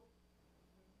Yugo?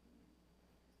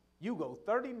 Yugo,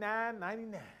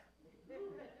 $39.99.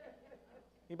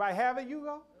 Anybody have a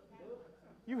Yugo?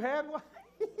 You had one?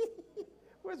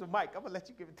 Where's the mic? I'm going to let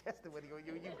you give a testimony on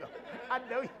your Yugo.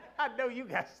 I know you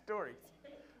got stories.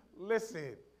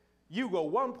 Listen,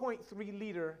 Yugo, 1.3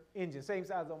 liter engine, same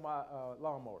size on my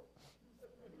lawnmower.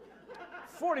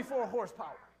 44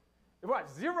 horsepower. What,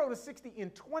 0 to 60 in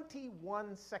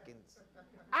 21 seconds.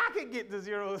 I can get to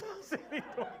 0 to 60 in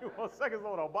 21 seconds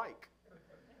on a bike.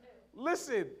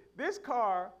 Listen, this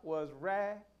car was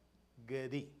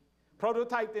raggedy.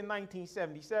 Prototyped in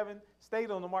 1977,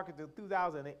 stayed on the market until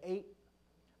 2008.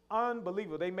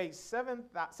 Unbelievable. They made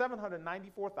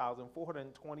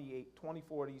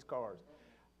 794,424 of these cars.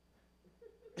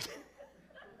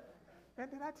 Man,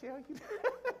 did I tell you?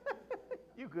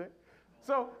 You good.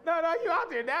 So, no, you out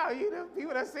there now.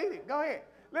 People have seen it. Go ahead.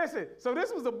 Listen, so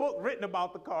this was a book written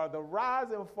about the car, The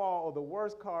Rise and Fall of the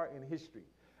Worst Car in History.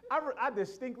 I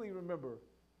distinctly remember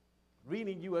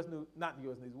reading U.S. News, not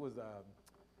U.S. News, it was,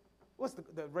 what's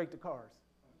the rate the cars?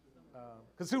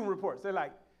 Consumer Reports. They're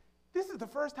like, this is the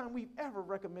first time we've ever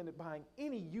recommended buying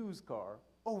any used car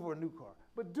over a new car.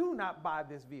 But do not buy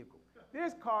this vehicle.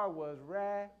 This car was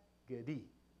raggedy,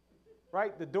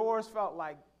 right? The doors felt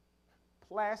like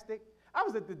plastic. I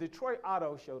was at the Detroit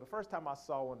Auto Show the first time I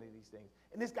saw one of these things.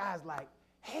 And this guy's like,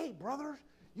 hey, brothers,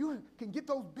 you can get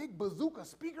those big bazooka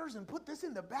speakers and put this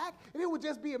in the back, and it would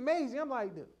just be amazing. I'm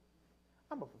like, dude,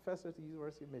 I'm a professor at the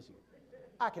University of Michigan.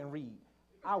 I can read.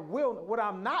 What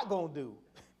I'm not going to do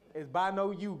is buy no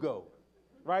Yugo,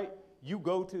 right? You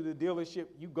go to the dealership,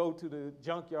 you go to the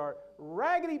junkyard,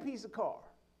 raggedy piece of car.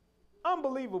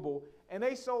 Unbelievable. And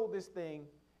they sold this thing,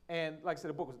 and like I said,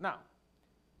 the book was, now,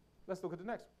 let's look at the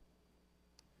next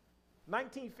one.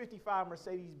 1955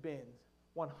 Mercedes-Benz,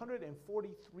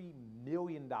 $143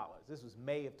 million. This was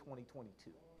May of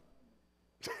 2022.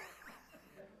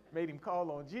 Made him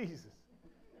call on Jesus,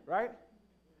 right?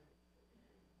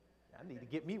 I need to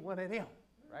get me one of them,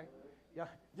 right?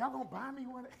 Y'all gonna buy me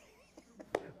one of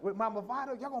with my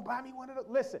Movado, y'all gonna buy me one of those?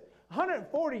 Listen,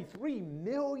 $143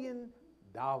 million.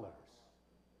 There are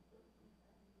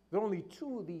only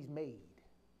 2 of these made.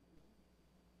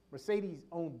 Mercedes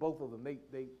owned both of them.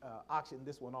 They auctioned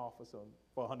this one off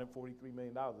for $143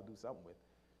 million to do something with.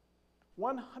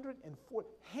 104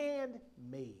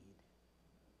 handmade,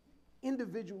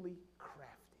 individually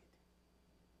crafted.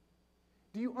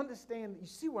 Do you understand? You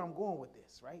see where I'm going with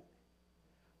this, right?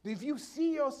 If you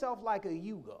see yourself like a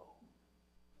Yugo,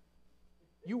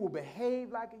 you will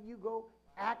behave like a Yugo,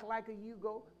 act like a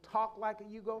Yugo, talk like a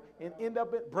Yugo, and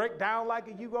break down like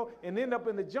a Yugo, and end up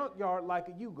in the junkyard like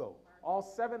a Yugo. All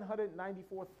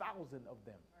 794,000 of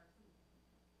them.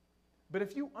 But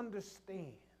if you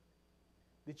understand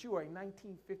that you are a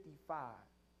 1955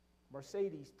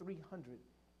 Mercedes 300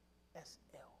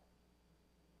 SL,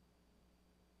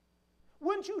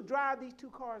 wouldn't you drive these 2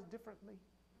 cars differently?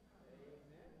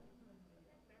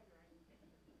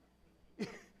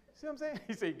 See what I'm saying?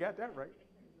 He said, you got that right.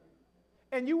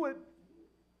 And you would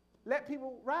let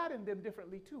people ride in them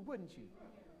differently too, wouldn't you?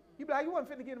 You'd be like, you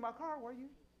wasn't finna get in my car, were you?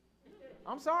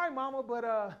 I'm sorry, mama, but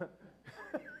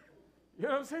you know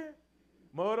what I'm saying?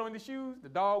 Mud on the shoes, the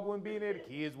dog wouldn't be in there, the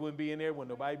kids wouldn't be in there, wouldn't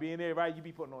nobody be in there, right? You'd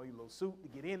be putting on your little suit to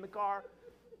get in the car.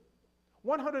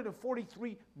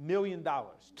 $143 million,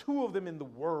 2 of them in the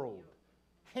world,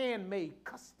 handmade,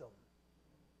 custom.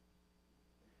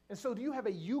 And so do you have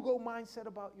a Yugo mindset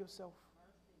about yourself?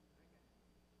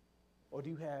 Or do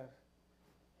you have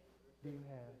the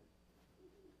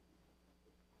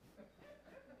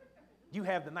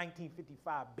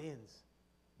 1955 Benz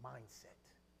mindset?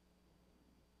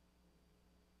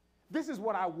 This is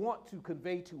what I want to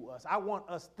convey to us. I want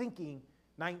us thinking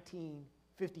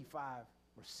 1955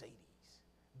 Mercedes.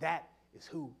 That is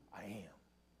who I am.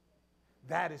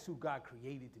 That is who God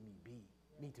created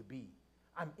me to be.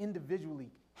 I'm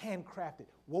individually handcrafted,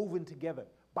 woven together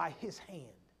by his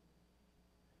hand.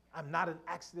 I'm not an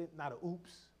accident, not a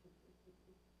oops,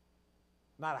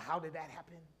 not a how did that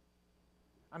happen.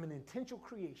 I'm an intentional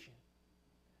creation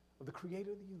of the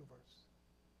creator of the universe,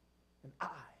 and I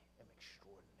am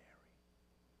extraordinary.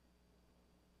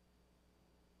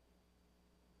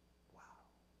 Wow.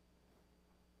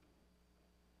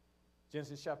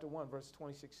 Genesis chapter 1, verse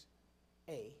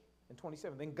 26a and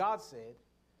 27. Then God said,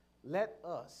 let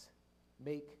us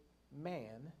make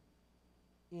man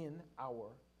in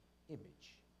our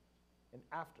image and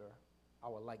after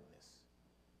our likeness.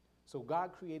 So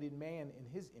God created man in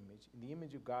his image. In the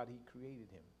image of God, he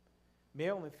created him.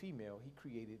 Male and female, he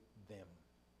created them.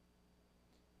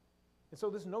 And so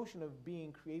this notion of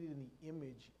being created in the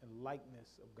image and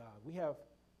likeness of God, we have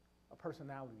a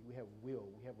personality, we have will,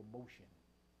 we have emotion.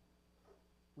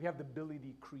 We have the ability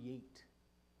to create.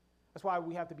 That's why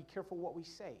we have to be careful what we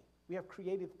say. We have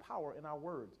creative power in our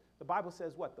words. The Bible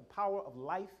says what? The power of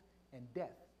life and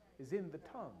death is in the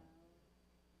tongue.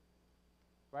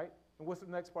 Right? And what's the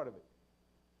next part of it?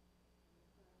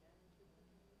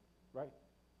 Right?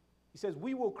 He says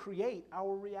we will create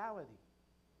our reality.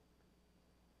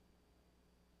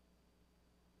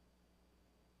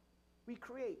 We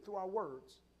create through our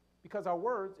words because our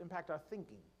words impact our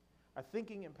thinking. Our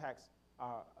thinking impacts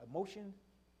our emotion.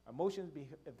 Our emotions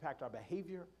impact our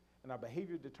behavior, and our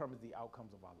behavior determines the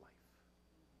outcomes of our life.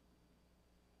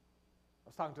 I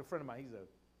was talking to a friend of mine. He's an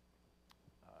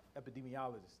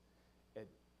epidemiologist at,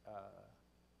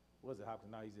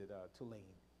 Hopkins? Now he's at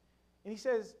Tulane. And he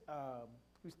says,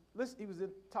 he was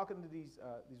talking to these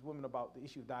women about the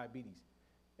issue of diabetes.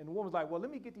 And the woman's like, well,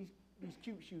 let me get these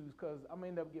cute shoes because I'm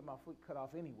going to end up getting my foot cut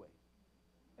off anyway.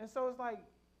 And so it's like,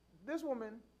 this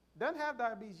woman doesn't have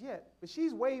diabetes yet, but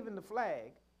she's waving the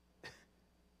flag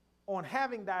on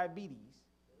having diabetes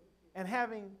and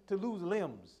having to lose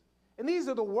limbs. And these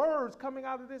are the words coming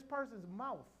out of this person's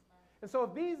mouth. And so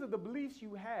if these are the beliefs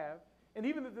you have, and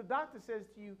even if the doctor says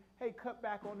to you, hey, cut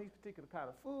back on these particular kind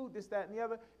of food, this, that, and the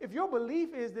other, if your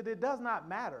belief is that it does not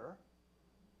matter,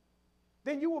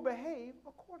 then you will behave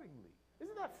accordingly.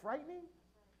 Isn't that frightening?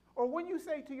 Or when you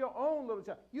say to your own little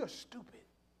child, you're stupid,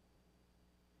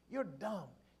 you're dumb,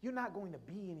 you're not going to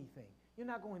be anything, you're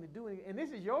not going to do anything, and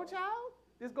this is your child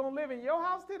that's going to live in your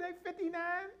house till they're 59,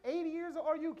 80 years old,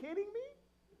 are you kidding me?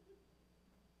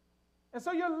 And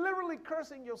so you're literally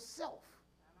cursing yourself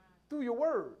through your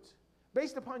words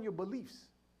based upon your beliefs.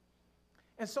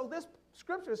 And so this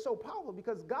scripture is so powerful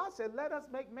because God said, let us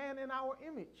make man in our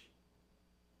image.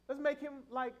 Let's make him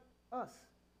like us,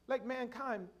 like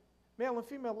mankind, male and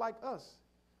female like us.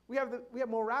 We have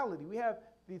morality. We have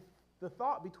the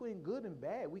thought between good and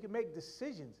bad. We can make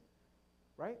decisions,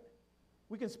 right?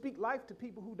 We can speak life to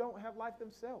people who don't have life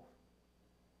themselves.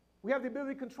 We have the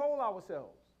ability to control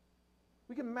ourselves.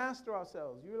 We can master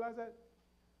ourselves. You realize that?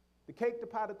 The cake, the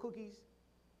pie, the cookies,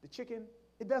 the chicken,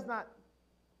 it does not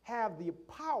have the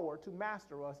power to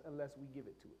master us unless we give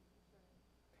it to it.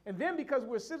 And then because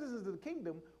we're citizens of the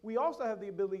kingdom, we also have the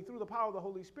ability through the power of the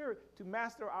Holy Spirit to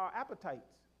master our appetites.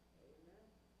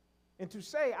 Amen. And to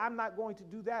say, I'm not going to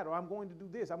do that, or I'm going to do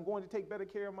this. I'm going to take better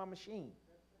care of my machine.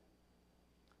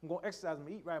 I'm going to exercise, I'm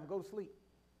going to eat right, I'm going to go to sleep.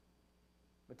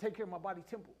 But take care of my body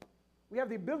temple. We have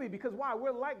the ability because why?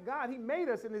 We're like God. He made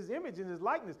us in his image and his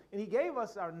likeness, and he gave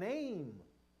us our name.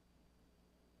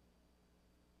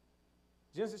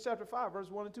 Genesis chapter 5,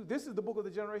 verse 1 and 2. This is the book of the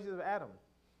generations of Adam.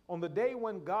 On the day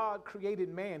when God created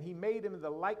man, he made him in the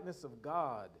likeness of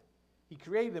God. He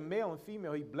created them male and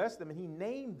female. He blessed them, and he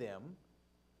named them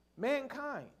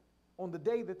mankind. On the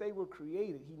day that they were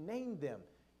created, he named them.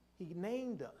 He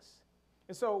named us.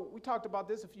 And so we talked about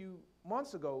this a few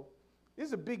months ago. This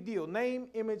is a big deal. Name,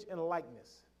 image, and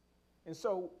likeness. And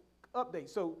so, update.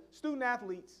 So student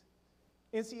athletes,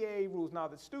 NCAA rules now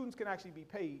that students can actually be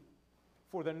paid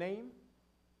for their name,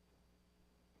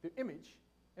 their image,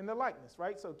 and their likeness,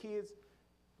 right? So kids,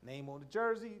 name on the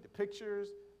jersey, the pictures,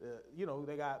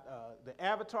 they got the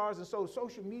avatars, and so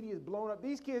social media is blown up.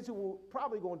 These kids who were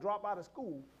probably going to drop out of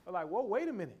school are like, whoa, wait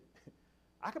a minute.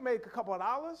 I can make a couple of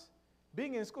dollars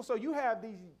being in school. So you have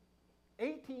these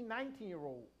 18,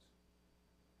 19-year-olds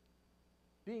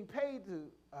being paid to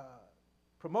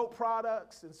promote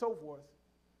products and so forth,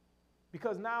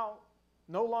 because now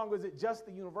no longer is it just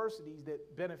the universities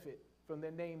that benefit from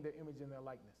their name, their image, and their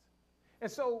likeness. And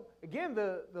so, again,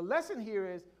 the lesson here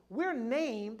is we're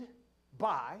named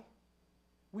by,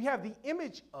 we have the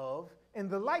image of, and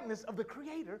the likeness of the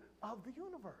creator of the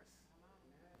universe.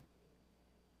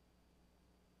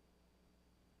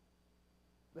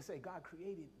 Let's say, God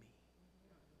created me.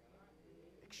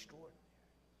 Extraordinary.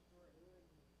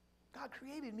 God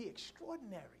created me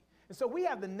extraordinary. And so we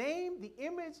have the name, the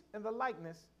image, and the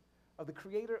likeness of the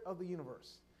creator of the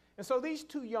universe. And so these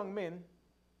two young men,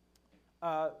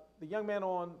 the young man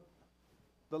on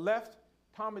the left,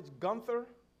 Thomas Gunther,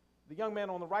 the young man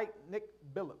on the right, Nick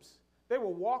Billups, they were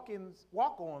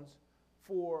walk-ons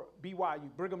for BYU,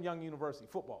 Brigham Young University,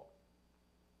 football.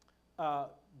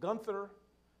 Gunther,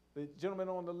 the gentleman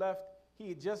on the left, he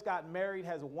had just gotten married,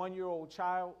 has a 1-year-old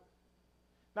child.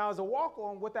 Now, as a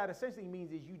walk-on, what that essentially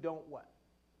means is you don't what?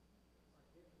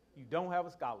 You don't have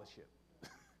a scholarship,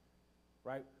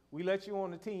 right? We let you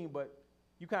on the team, but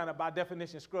you kind of, by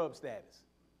definition, scrub status.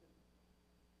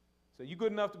 So you're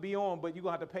good enough to be on, but you're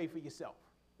going to have to pay for yourself,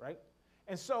 right?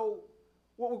 And so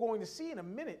what we're going to see in a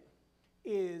minute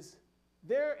is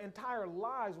their entire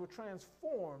lives were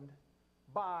transformed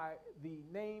by the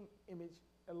name, image,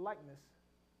 and likeness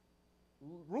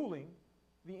ruling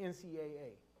the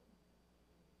NCAA.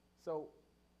 So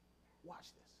watch this.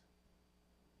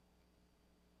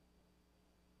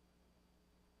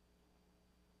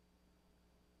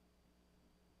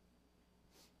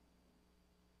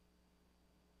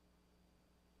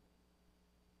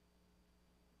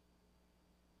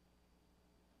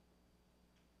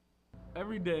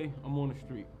 Every day I'm on the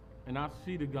street and I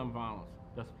see the gun violence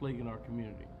that's plaguing our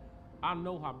community. I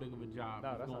know how big of a job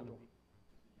it's going to be.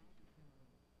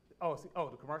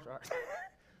 The commercial. All right.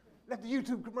 Let the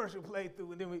YouTube commercial play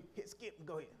through, and then we hit skip and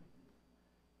go ahead.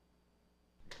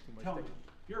 Tell me,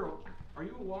 are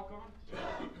you a walk-on?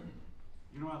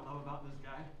 You know what I love about this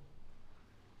guy?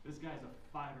 This guy's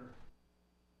a fighter.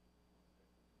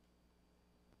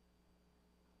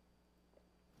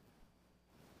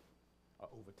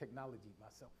 technology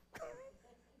myself.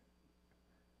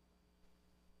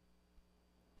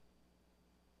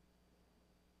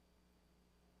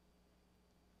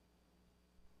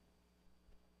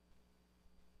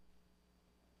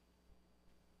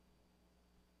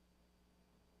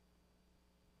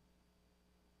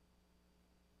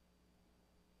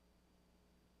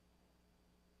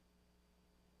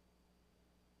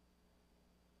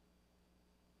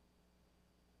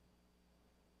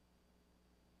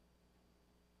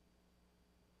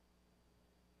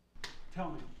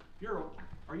 Tell me,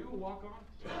 are you a walk-on?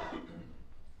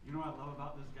 You know what I love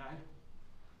about this guy?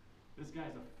 This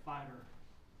guy's a fighter.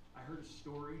 I heard his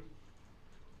story.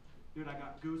 Dude, I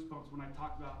got goosebumps when I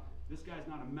talked about this guy's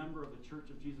not a member of the Church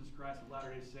of Jesus Christ of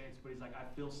Latter-day Saints, but he's like, I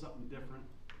feel something different.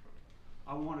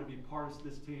 I want to be part of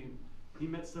this team. He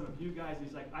met some of you guys.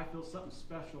 He's like, I feel something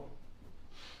special.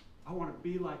 I want to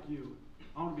be like you.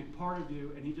 I want to be part of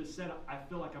you. And he just said, I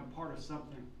feel like I'm part of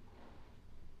something.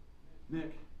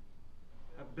 Nick,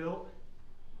 at Built,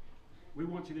 we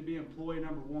want you to be employee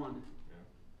number 1. Yeah.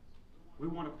 We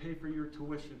want to pay for your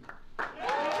tuition. A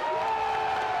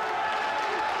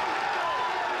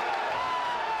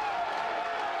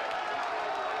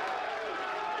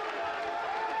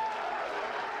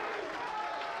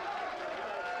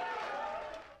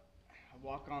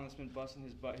walk-on that's been busting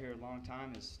his butt here a long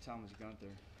time is Thomas Gunther.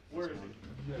 Where is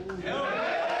he? Hell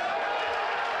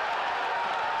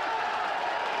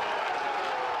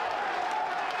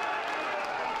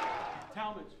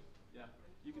Talmadge, yeah,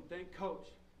 you can thank Coach.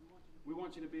 We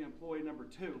want you to be employee number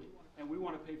 2, and we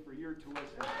want to pay for your tuition.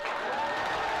 What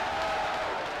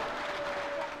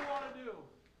do we want to do?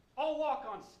 All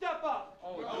walk-ons, step up.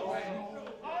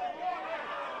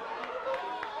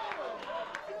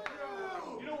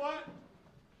 You know what?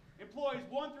 Employees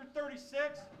 1 through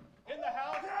 36 in the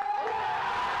house.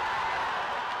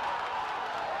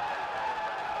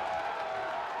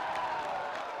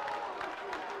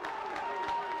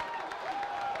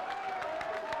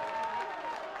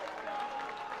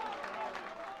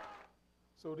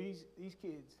 So these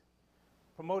kids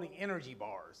promoting energy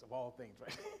bars, of all things,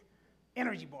 right?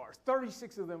 Energy bars,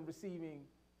 36 of them receiving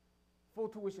full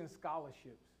tuition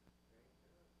scholarships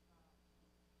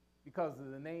because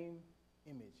of the name,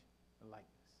 image, and likeness.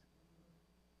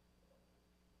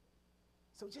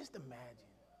 So just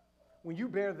imagine when you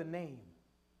bear the name,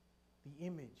 the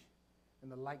image,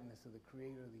 and the likeness of the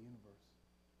creator of the universe.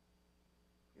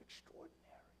 You're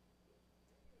extraordinary.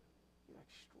 You're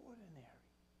extraordinary.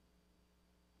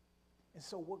 And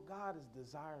so what God is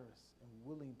desirous and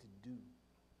willing to do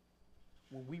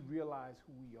when we realize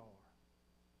who we are,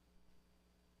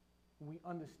 when we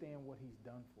understand what he's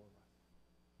done for us,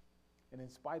 and in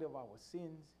spite of our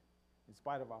sins, in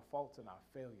spite of our faults and our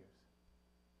failures,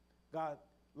 God,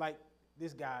 like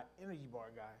this guy, energy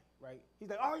bar guy, right? He's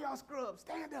like, all y'all scrubs,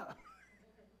 stand up.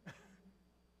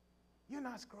 You're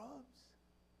not scrubs.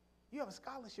 You have a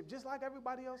scholarship just like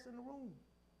everybody else in the room.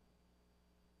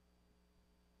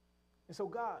 And so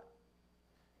God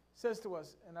says to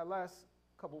us in our last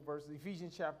couple verses,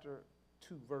 Ephesians chapter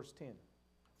 2, verse 10,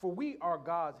 for we are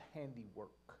God's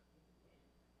handiwork.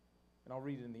 And I'll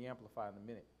read it in the Amplified in a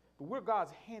minute. But we're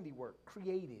God's handiwork,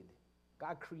 created.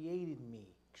 God created me,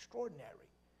 extraordinary,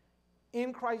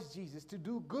 in Christ Jesus to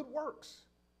do good works,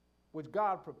 which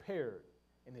God prepared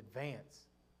in advance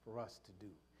for us to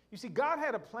do. You see, God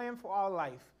had a plan for our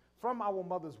life from our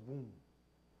mother's womb.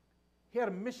 He had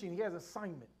a mission, he has an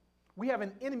assignment. We have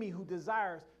an enemy who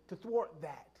desires to thwart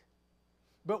that.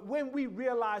 But when we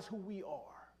realize who we are,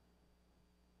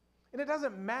 and it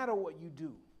doesn't matter what you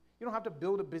do. You don't have to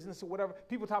build a business or whatever.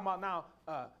 People talking about now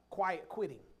quiet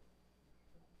quitting.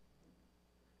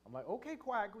 I'm like, okay,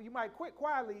 quiet. You might quit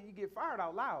quietly and you get fired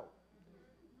out loud.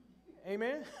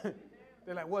 Amen?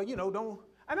 They're like, well, don't.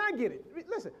 And I get it.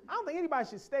 Listen, I don't think anybody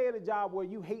should stay at a job where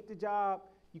you hate the job,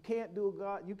 you can't do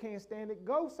it, you can't stand it.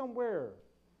 Go somewhere.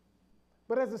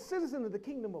 But as a citizen of the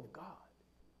kingdom of God,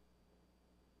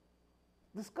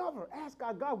 discover, ask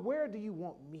God, where do you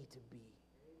want me to be?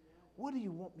 What do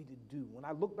you want me to do? When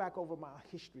I look back over my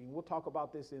history, and we'll talk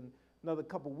about this in another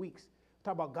couple weeks,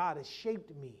 talk about God has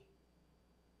shaped me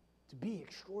to be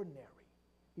extraordinary.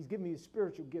 He's given me the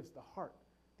spiritual gifts, the heart,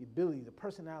 the ability, the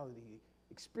personality, the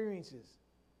experiences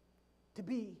to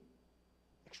be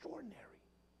extraordinary.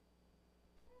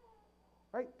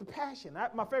 Right? The passion.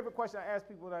 My favorite question I ask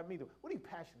people that I meet them, what are you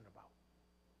passionate about?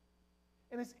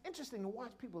 And it's interesting to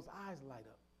watch people's eyes light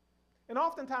up. And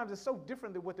oftentimes it's so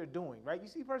different than what they're doing, right? You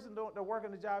see a person, they're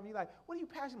working a job, and you're like, what are you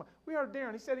passionate about? We heard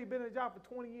Darren, he said he'd been in a job for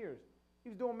 20 years. He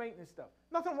was doing maintenance stuff.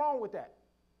 Nothing wrong with that.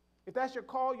 If that's your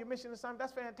call, your mission assignment,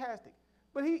 that's fantastic.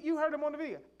 But you heard him on the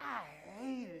video. I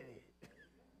hated it.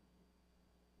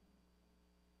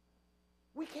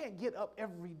 We can't get up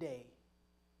every day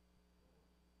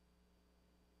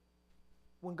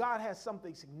when God has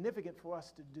something significant for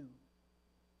us to do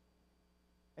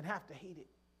and have to hate it.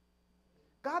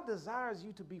 God desires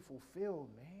you to be fulfilled,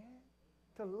 man,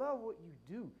 to love what you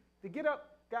do, to get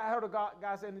up. I heard a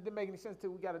guy saying it didn't make any sense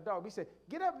until we got a dog. He said,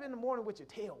 get up in the morning with your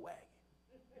tail wagging.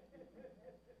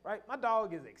 Right? My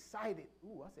dog is excited.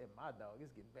 Ooh, I said my dog.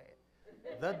 It's getting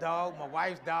bad. The dog, my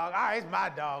wife's dog. All right, it's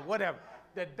my dog, whatever.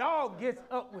 The dog gets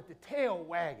up with the tail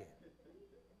wagging.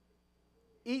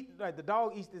 The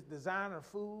dog eats this designer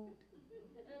food.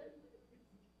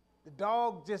 The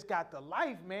dog just got the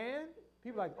life, man.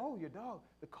 People are like, oh, your dog,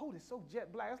 the coat is so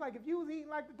jet black. It's like if you was eating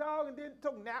like the dog and then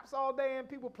took naps all day and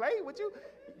people played with you,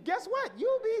 guess what?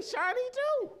 You'll be shiny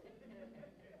too.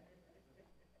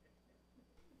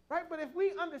 Right? But if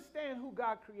we understand who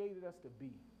God created us to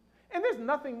be, and there's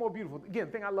nothing more beautiful. Again,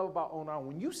 the thing I love about Own Our,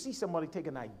 when you see somebody take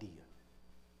an idea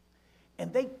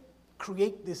and they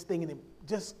create this thing and it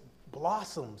just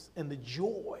blossoms in the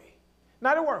joy.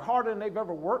 Now, they work harder than they've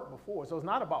ever worked before, so it's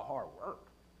not about hard work.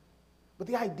 But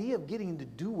the idea of getting to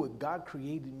do what God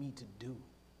created me to do.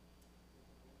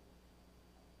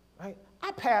 Right?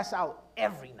 I pass out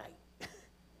every night.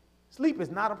 Sleep is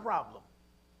not a problem.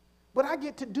 But I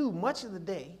get to do much of the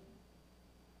day,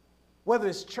 whether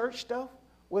it's church stuff,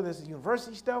 whether it's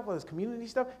university stuff, whether it's community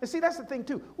stuff. And see, that's the thing,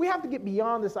 too. We have to get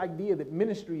beyond this idea that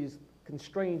ministry is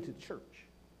constrained to church.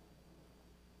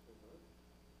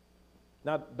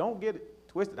 Now, don't get it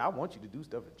twisted. I want you to do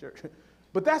stuff at church.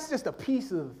 But that's just a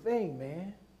piece of the thing,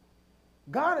 man.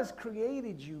 God has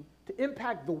created you to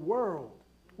impact the world.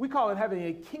 We call it having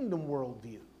a kingdom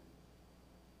worldview,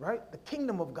 right? The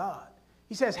kingdom of God.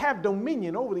 He says, have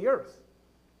dominion over the earth.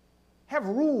 Have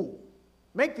rule.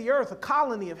 Make the earth a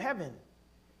colony of heaven.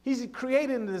 He's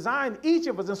created and designed each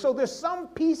of us. And so there's some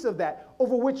piece of that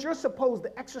over which you're supposed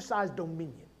to exercise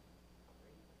dominion.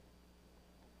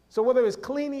 So whether it's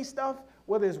cleaning stuff,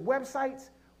 whether it's websites,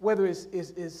 whether it's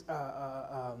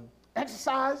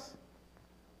exercise,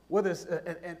 whether it's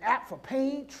an app for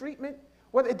pain treatment,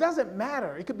 whether it doesn't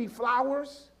matter. It could be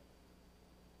flowers,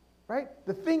 right?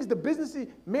 The things, the businesses,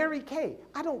 Mary Kay,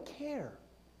 I don't care.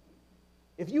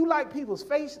 If you like people's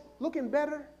face looking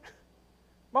better,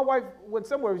 my wife went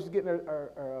somewhere, she was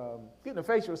getting a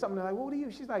facial or something, they're like, what do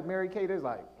you? She's like, Mary Kay, there's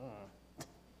like,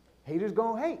 haters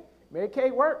gonna hate. Mary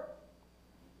Kay work.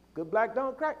 Good black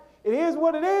don't crack. It is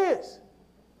what it is.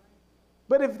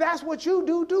 But if that's what you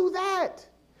do, do that.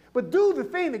 But do the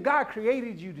thing that God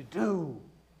created you to do.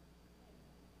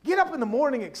 Get up in the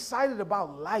morning excited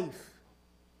about life.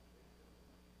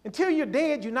 Until you're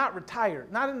dead, you're not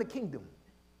retired, not in the kingdom.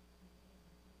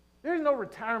 There's no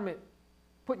retirement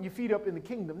putting your feet up in the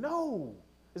kingdom. No.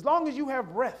 As long as you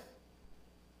have breath.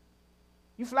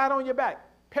 You flat on your back,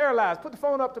 paralyzed, put the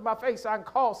phone up to my face so I can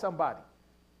call somebody.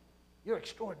 You're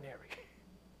extraordinary.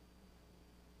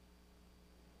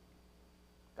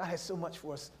 God has so much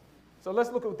for us. So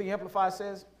let's look at what the Amplified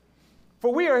says.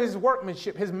 For we are his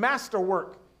workmanship, his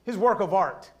masterwork, his work of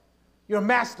art. You're a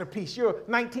masterpiece. You're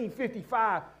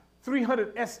 1955,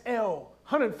 300 SL,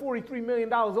 $143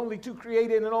 million, only two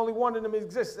created and only one of them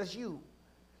exists. That's you.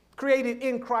 Created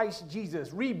in Christ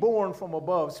Jesus, reborn from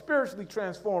above, spiritually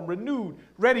transformed, renewed,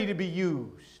 ready to be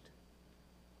used.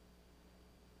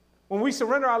 When we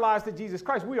surrender our lives to Jesus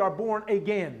Christ, we are born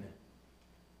again.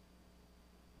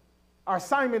 Our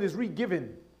assignment is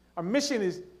re-given. Our mission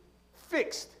is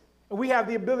fixed. And we have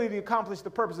the ability to accomplish the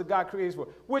purpose that God created us for,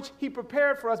 which he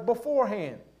prepared for us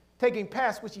beforehand, taking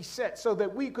paths which he set so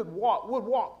that we would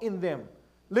walk in them,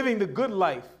 living the good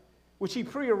life which he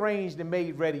prearranged and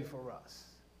made ready for us.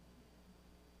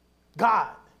 God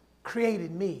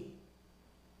created me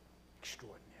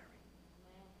extraordinary.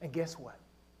 And guess what?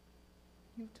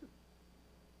 You too.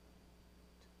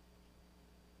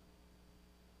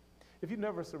 If you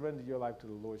never surrendered your life to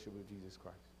the Lordship of Jesus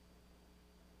Christ,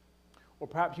 or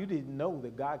perhaps you didn't know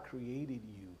that God created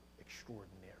you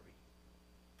extraordinary,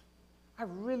 I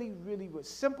really, really would,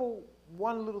 simple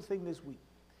one little thing this week.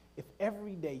 If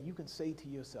every day you can say to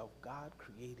yourself, God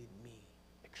created me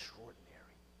extraordinary,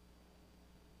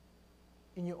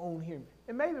 in your own hearing,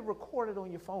 and maybe record it on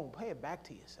your phone, play it back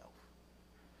to yourself.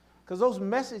 Because those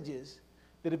messages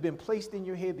that have been placed in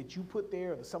your head that you put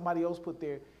there or that somebody else put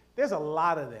there, there's a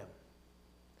lot of them.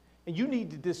 And you need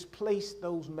to displace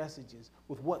those messages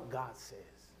with what God says,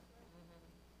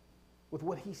 with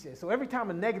what he says. So every time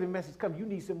a negative message comes, you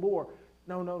need some more.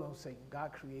 No, Satan.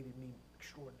 God created me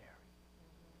extraordinary.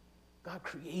 God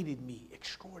created me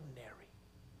extraordinary.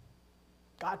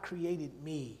 God created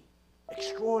me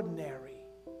extraordinary.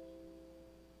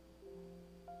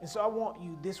 And so I want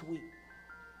you this week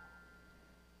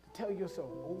to Tell yourself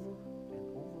over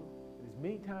and over, and as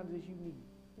many times as you need,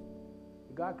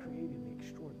 that God created me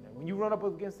extraordinary. When you run up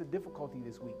against a difficulty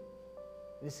this week,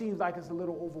 and it seems like it's a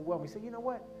little overwhelming, say, you know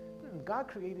what? God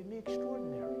created me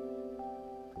extraordinary.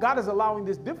 God is allowing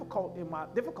this difficulty in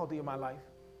my life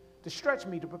to stretch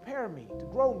me, to prepare me, to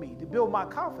grow me, to build my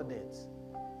confidence.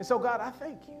 And so, God, I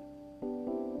thank you.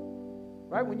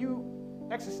 Right? When you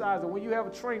exercise, or when you have a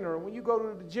trainer, or when you go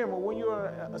to the gym, or when you're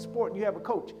a sport and you have a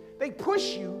coach, they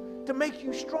push you to make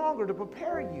you stronger, to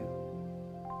prepare you.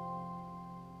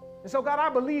 And so, God, I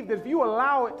believe that if you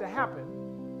allow it to happen,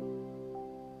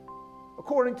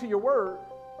 according to your word,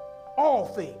 all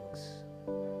things,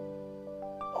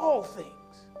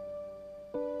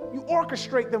 you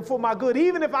orchestrate them for my good,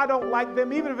 even if I don't like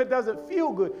them, even if it doesn't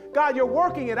feel good. God, you're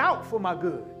working it out for my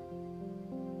good.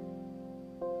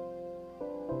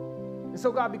 And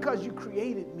so, God, because you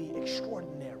created me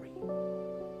extraordinary,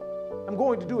 I'm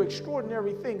going to do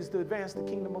extraordinary things to advance the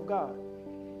kingdom of God.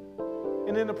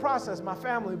 And in the process, my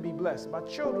family will be blessed. My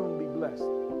children will be blessed.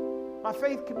 My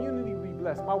faith community will be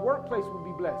blessed. My workplace will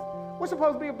be blessed. We're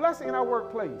supposed to be a blessing in our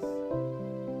workplace.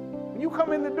 When you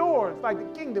come in the door, it's like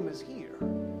the kingdom is here.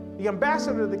 The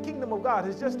ambassador of the kingdom of God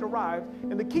has just arrived,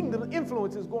 and the kingdom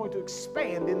influence is going to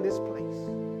expand in this place.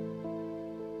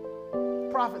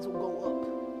 Profits will go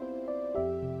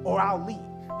up, or I'll leave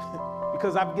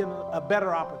because I've given a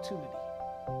better opportunity.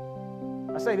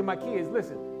 I say to my kids,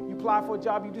 listen, you apply for a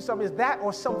job, you do something, is that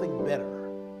or something better?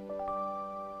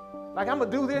 Like, I'm going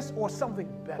to do this or something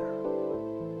better.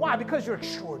 Why? Because you're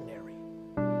extraordinary.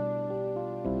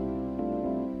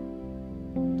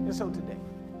 And so today,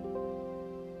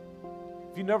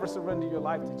 if you never surrender your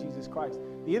life to Jesus Christ,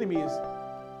 the enemy is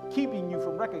keeping you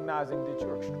from recognizing that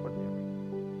you're extraordinary.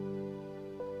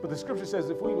 But the scripture says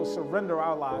if we will surrender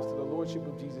our lives to the lordship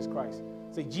of Jesus Christ,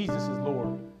 say Jesus is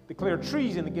Lord, declare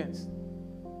treason against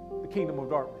the kingdom of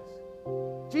darkness.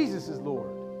 Jesus is Lord.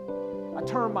 I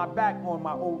turn my back on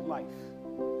my old life,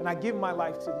 and I give my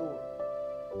life to the Lord.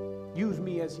 Use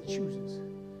me as he chooses.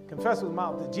 Confess with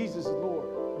mouth that Jesus is Lord,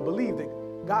 and believe that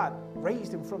God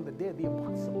raised him from the dead, the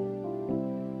impossible.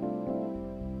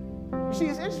 You see,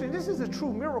 it's interesting. This is a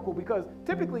true miracle because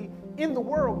typically in the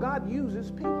world, God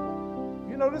uses people.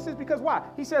 You know, this is because why?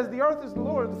 He says the earth is the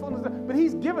Lord, the fullness of, but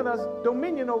he's given us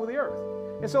dominion over the earth.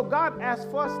 And so God asks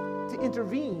for us to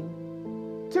intervene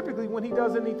typically when he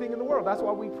does anything in the world. That's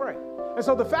why we pray. And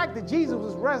so the fact that Jesus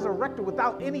was resurrected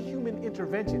without any human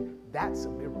intervention, that's a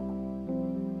miracle.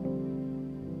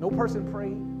 No person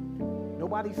prayed.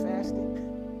 Nobody fasted.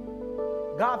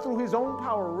 God, through his own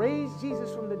power, raised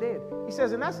Jesus from the dead. He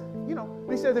says, and that's, you know,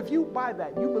 he says, if you by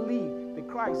that, you believe that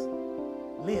Christ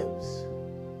lives,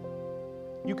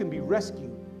 you can be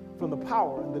rescued from the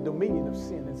power and the dominion of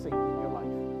sin and Satan in your life.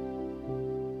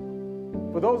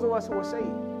 For those of us who are saved,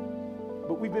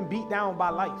 but we've been beat down by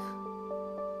life,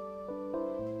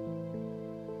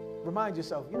 remind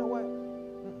yourself, you know what?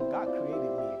 God created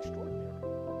me extraordinary.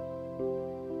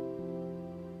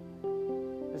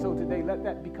 And so today, let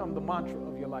that become the mantra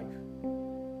of your life.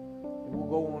 And we'll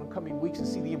go on in coming weeks and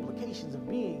see the implications of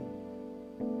being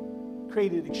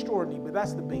created extraordinary, but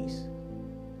that's the base.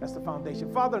 That's the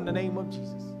foundation. Father, in the name of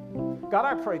Jesus, God,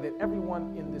 I pray that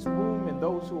everyone in this room and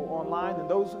those who are online and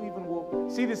those who even will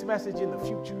see this message in the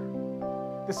future,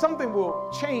 that something will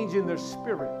change in their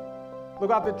spirit. Lord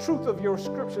God, the truth of your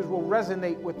scriptures will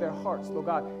resonate with their hearts, Lord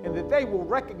God, and that they will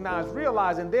recognize,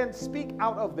 realize, and then speak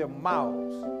out of their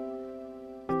mouths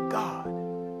that God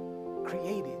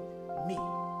created me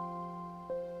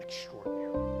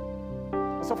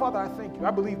extraordinary. So, Father, I thank you.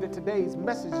 I believe that today's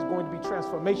message is going to be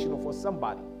transformational for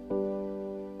somebody.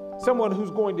 Someone who's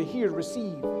going to hear,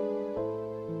 receive,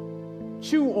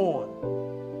 chew on,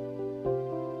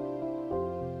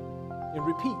 and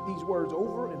repeat these words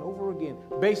over and over again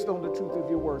based on the truth of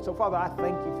your word. So, Father, I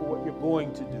thank you for what you're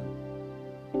going to do.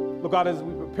 Lord God, as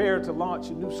we prepare to launch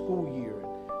a new school year,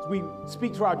 as we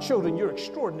speak to our children, you're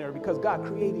extraordinary because God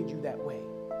created you that way.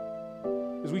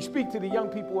 As we speak to the young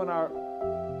people in our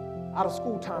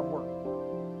out-of-school time work,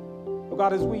 Lord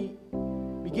God, as we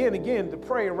begin again to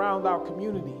pray around our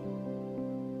community,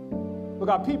 Lord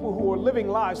God, people who are living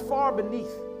lives far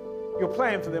beneath your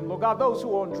plan for them, Lord God, those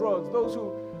who are on drugs, those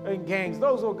who are in gangs,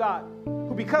 those, Lord God,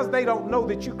 who because they don't know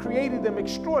that you created them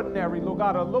extraordinary, Lord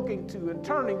God, are looking to and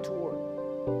turning toward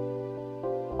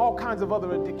all kinds of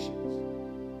other addictions.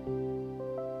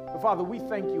 But Father, we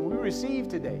thank you. We receive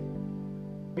today,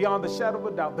 beyond the shadow of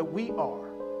a doubt, that we are,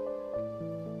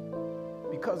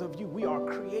 because of you, we are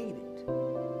created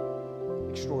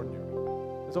extraordinary.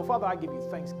 And so, Father, I give you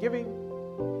thanksgiving,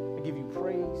 I give you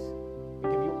praise,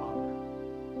 I give you honor.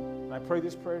 And I pray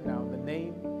this prayer now in the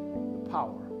name, the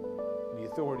power,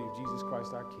 authority of Jesus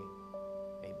Christ our King.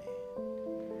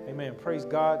 Amen. Amen. Praise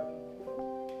God.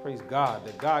 Praise God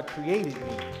that God created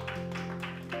me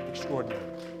extraordinary.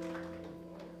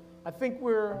 I think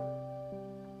we're,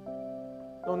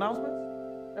 no announcements?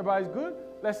 Everybody's good?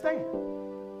 Let's stand.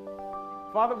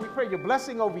 Father, we pray your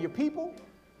blessing over your people.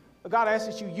 God, I ask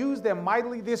that you use them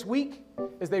mightily this week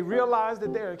as they realize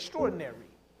that they're extraordinary.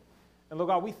 And Lord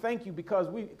God, we thank you because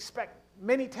we expect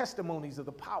many testimonies of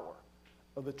the power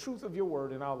of the truth of your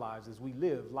word in our lives as we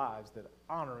live lives that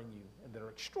are honoring you and that are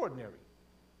extraordinary,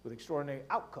 with extraordinary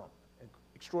outcome and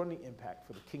extraordinary impact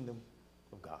for the kingdom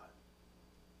of God.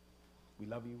 We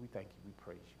love you, we thank you, we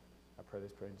praise you. I pray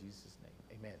this prayer in Jesus'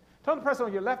 name. Amen. Tell the person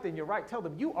on your left and your right, tell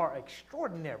them you are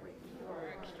extraordinary. You are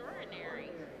extraordinary.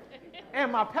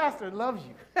 And my pastor loves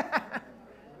you.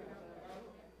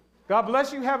 God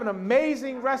bless you. Have an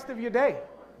amazing rest of your day.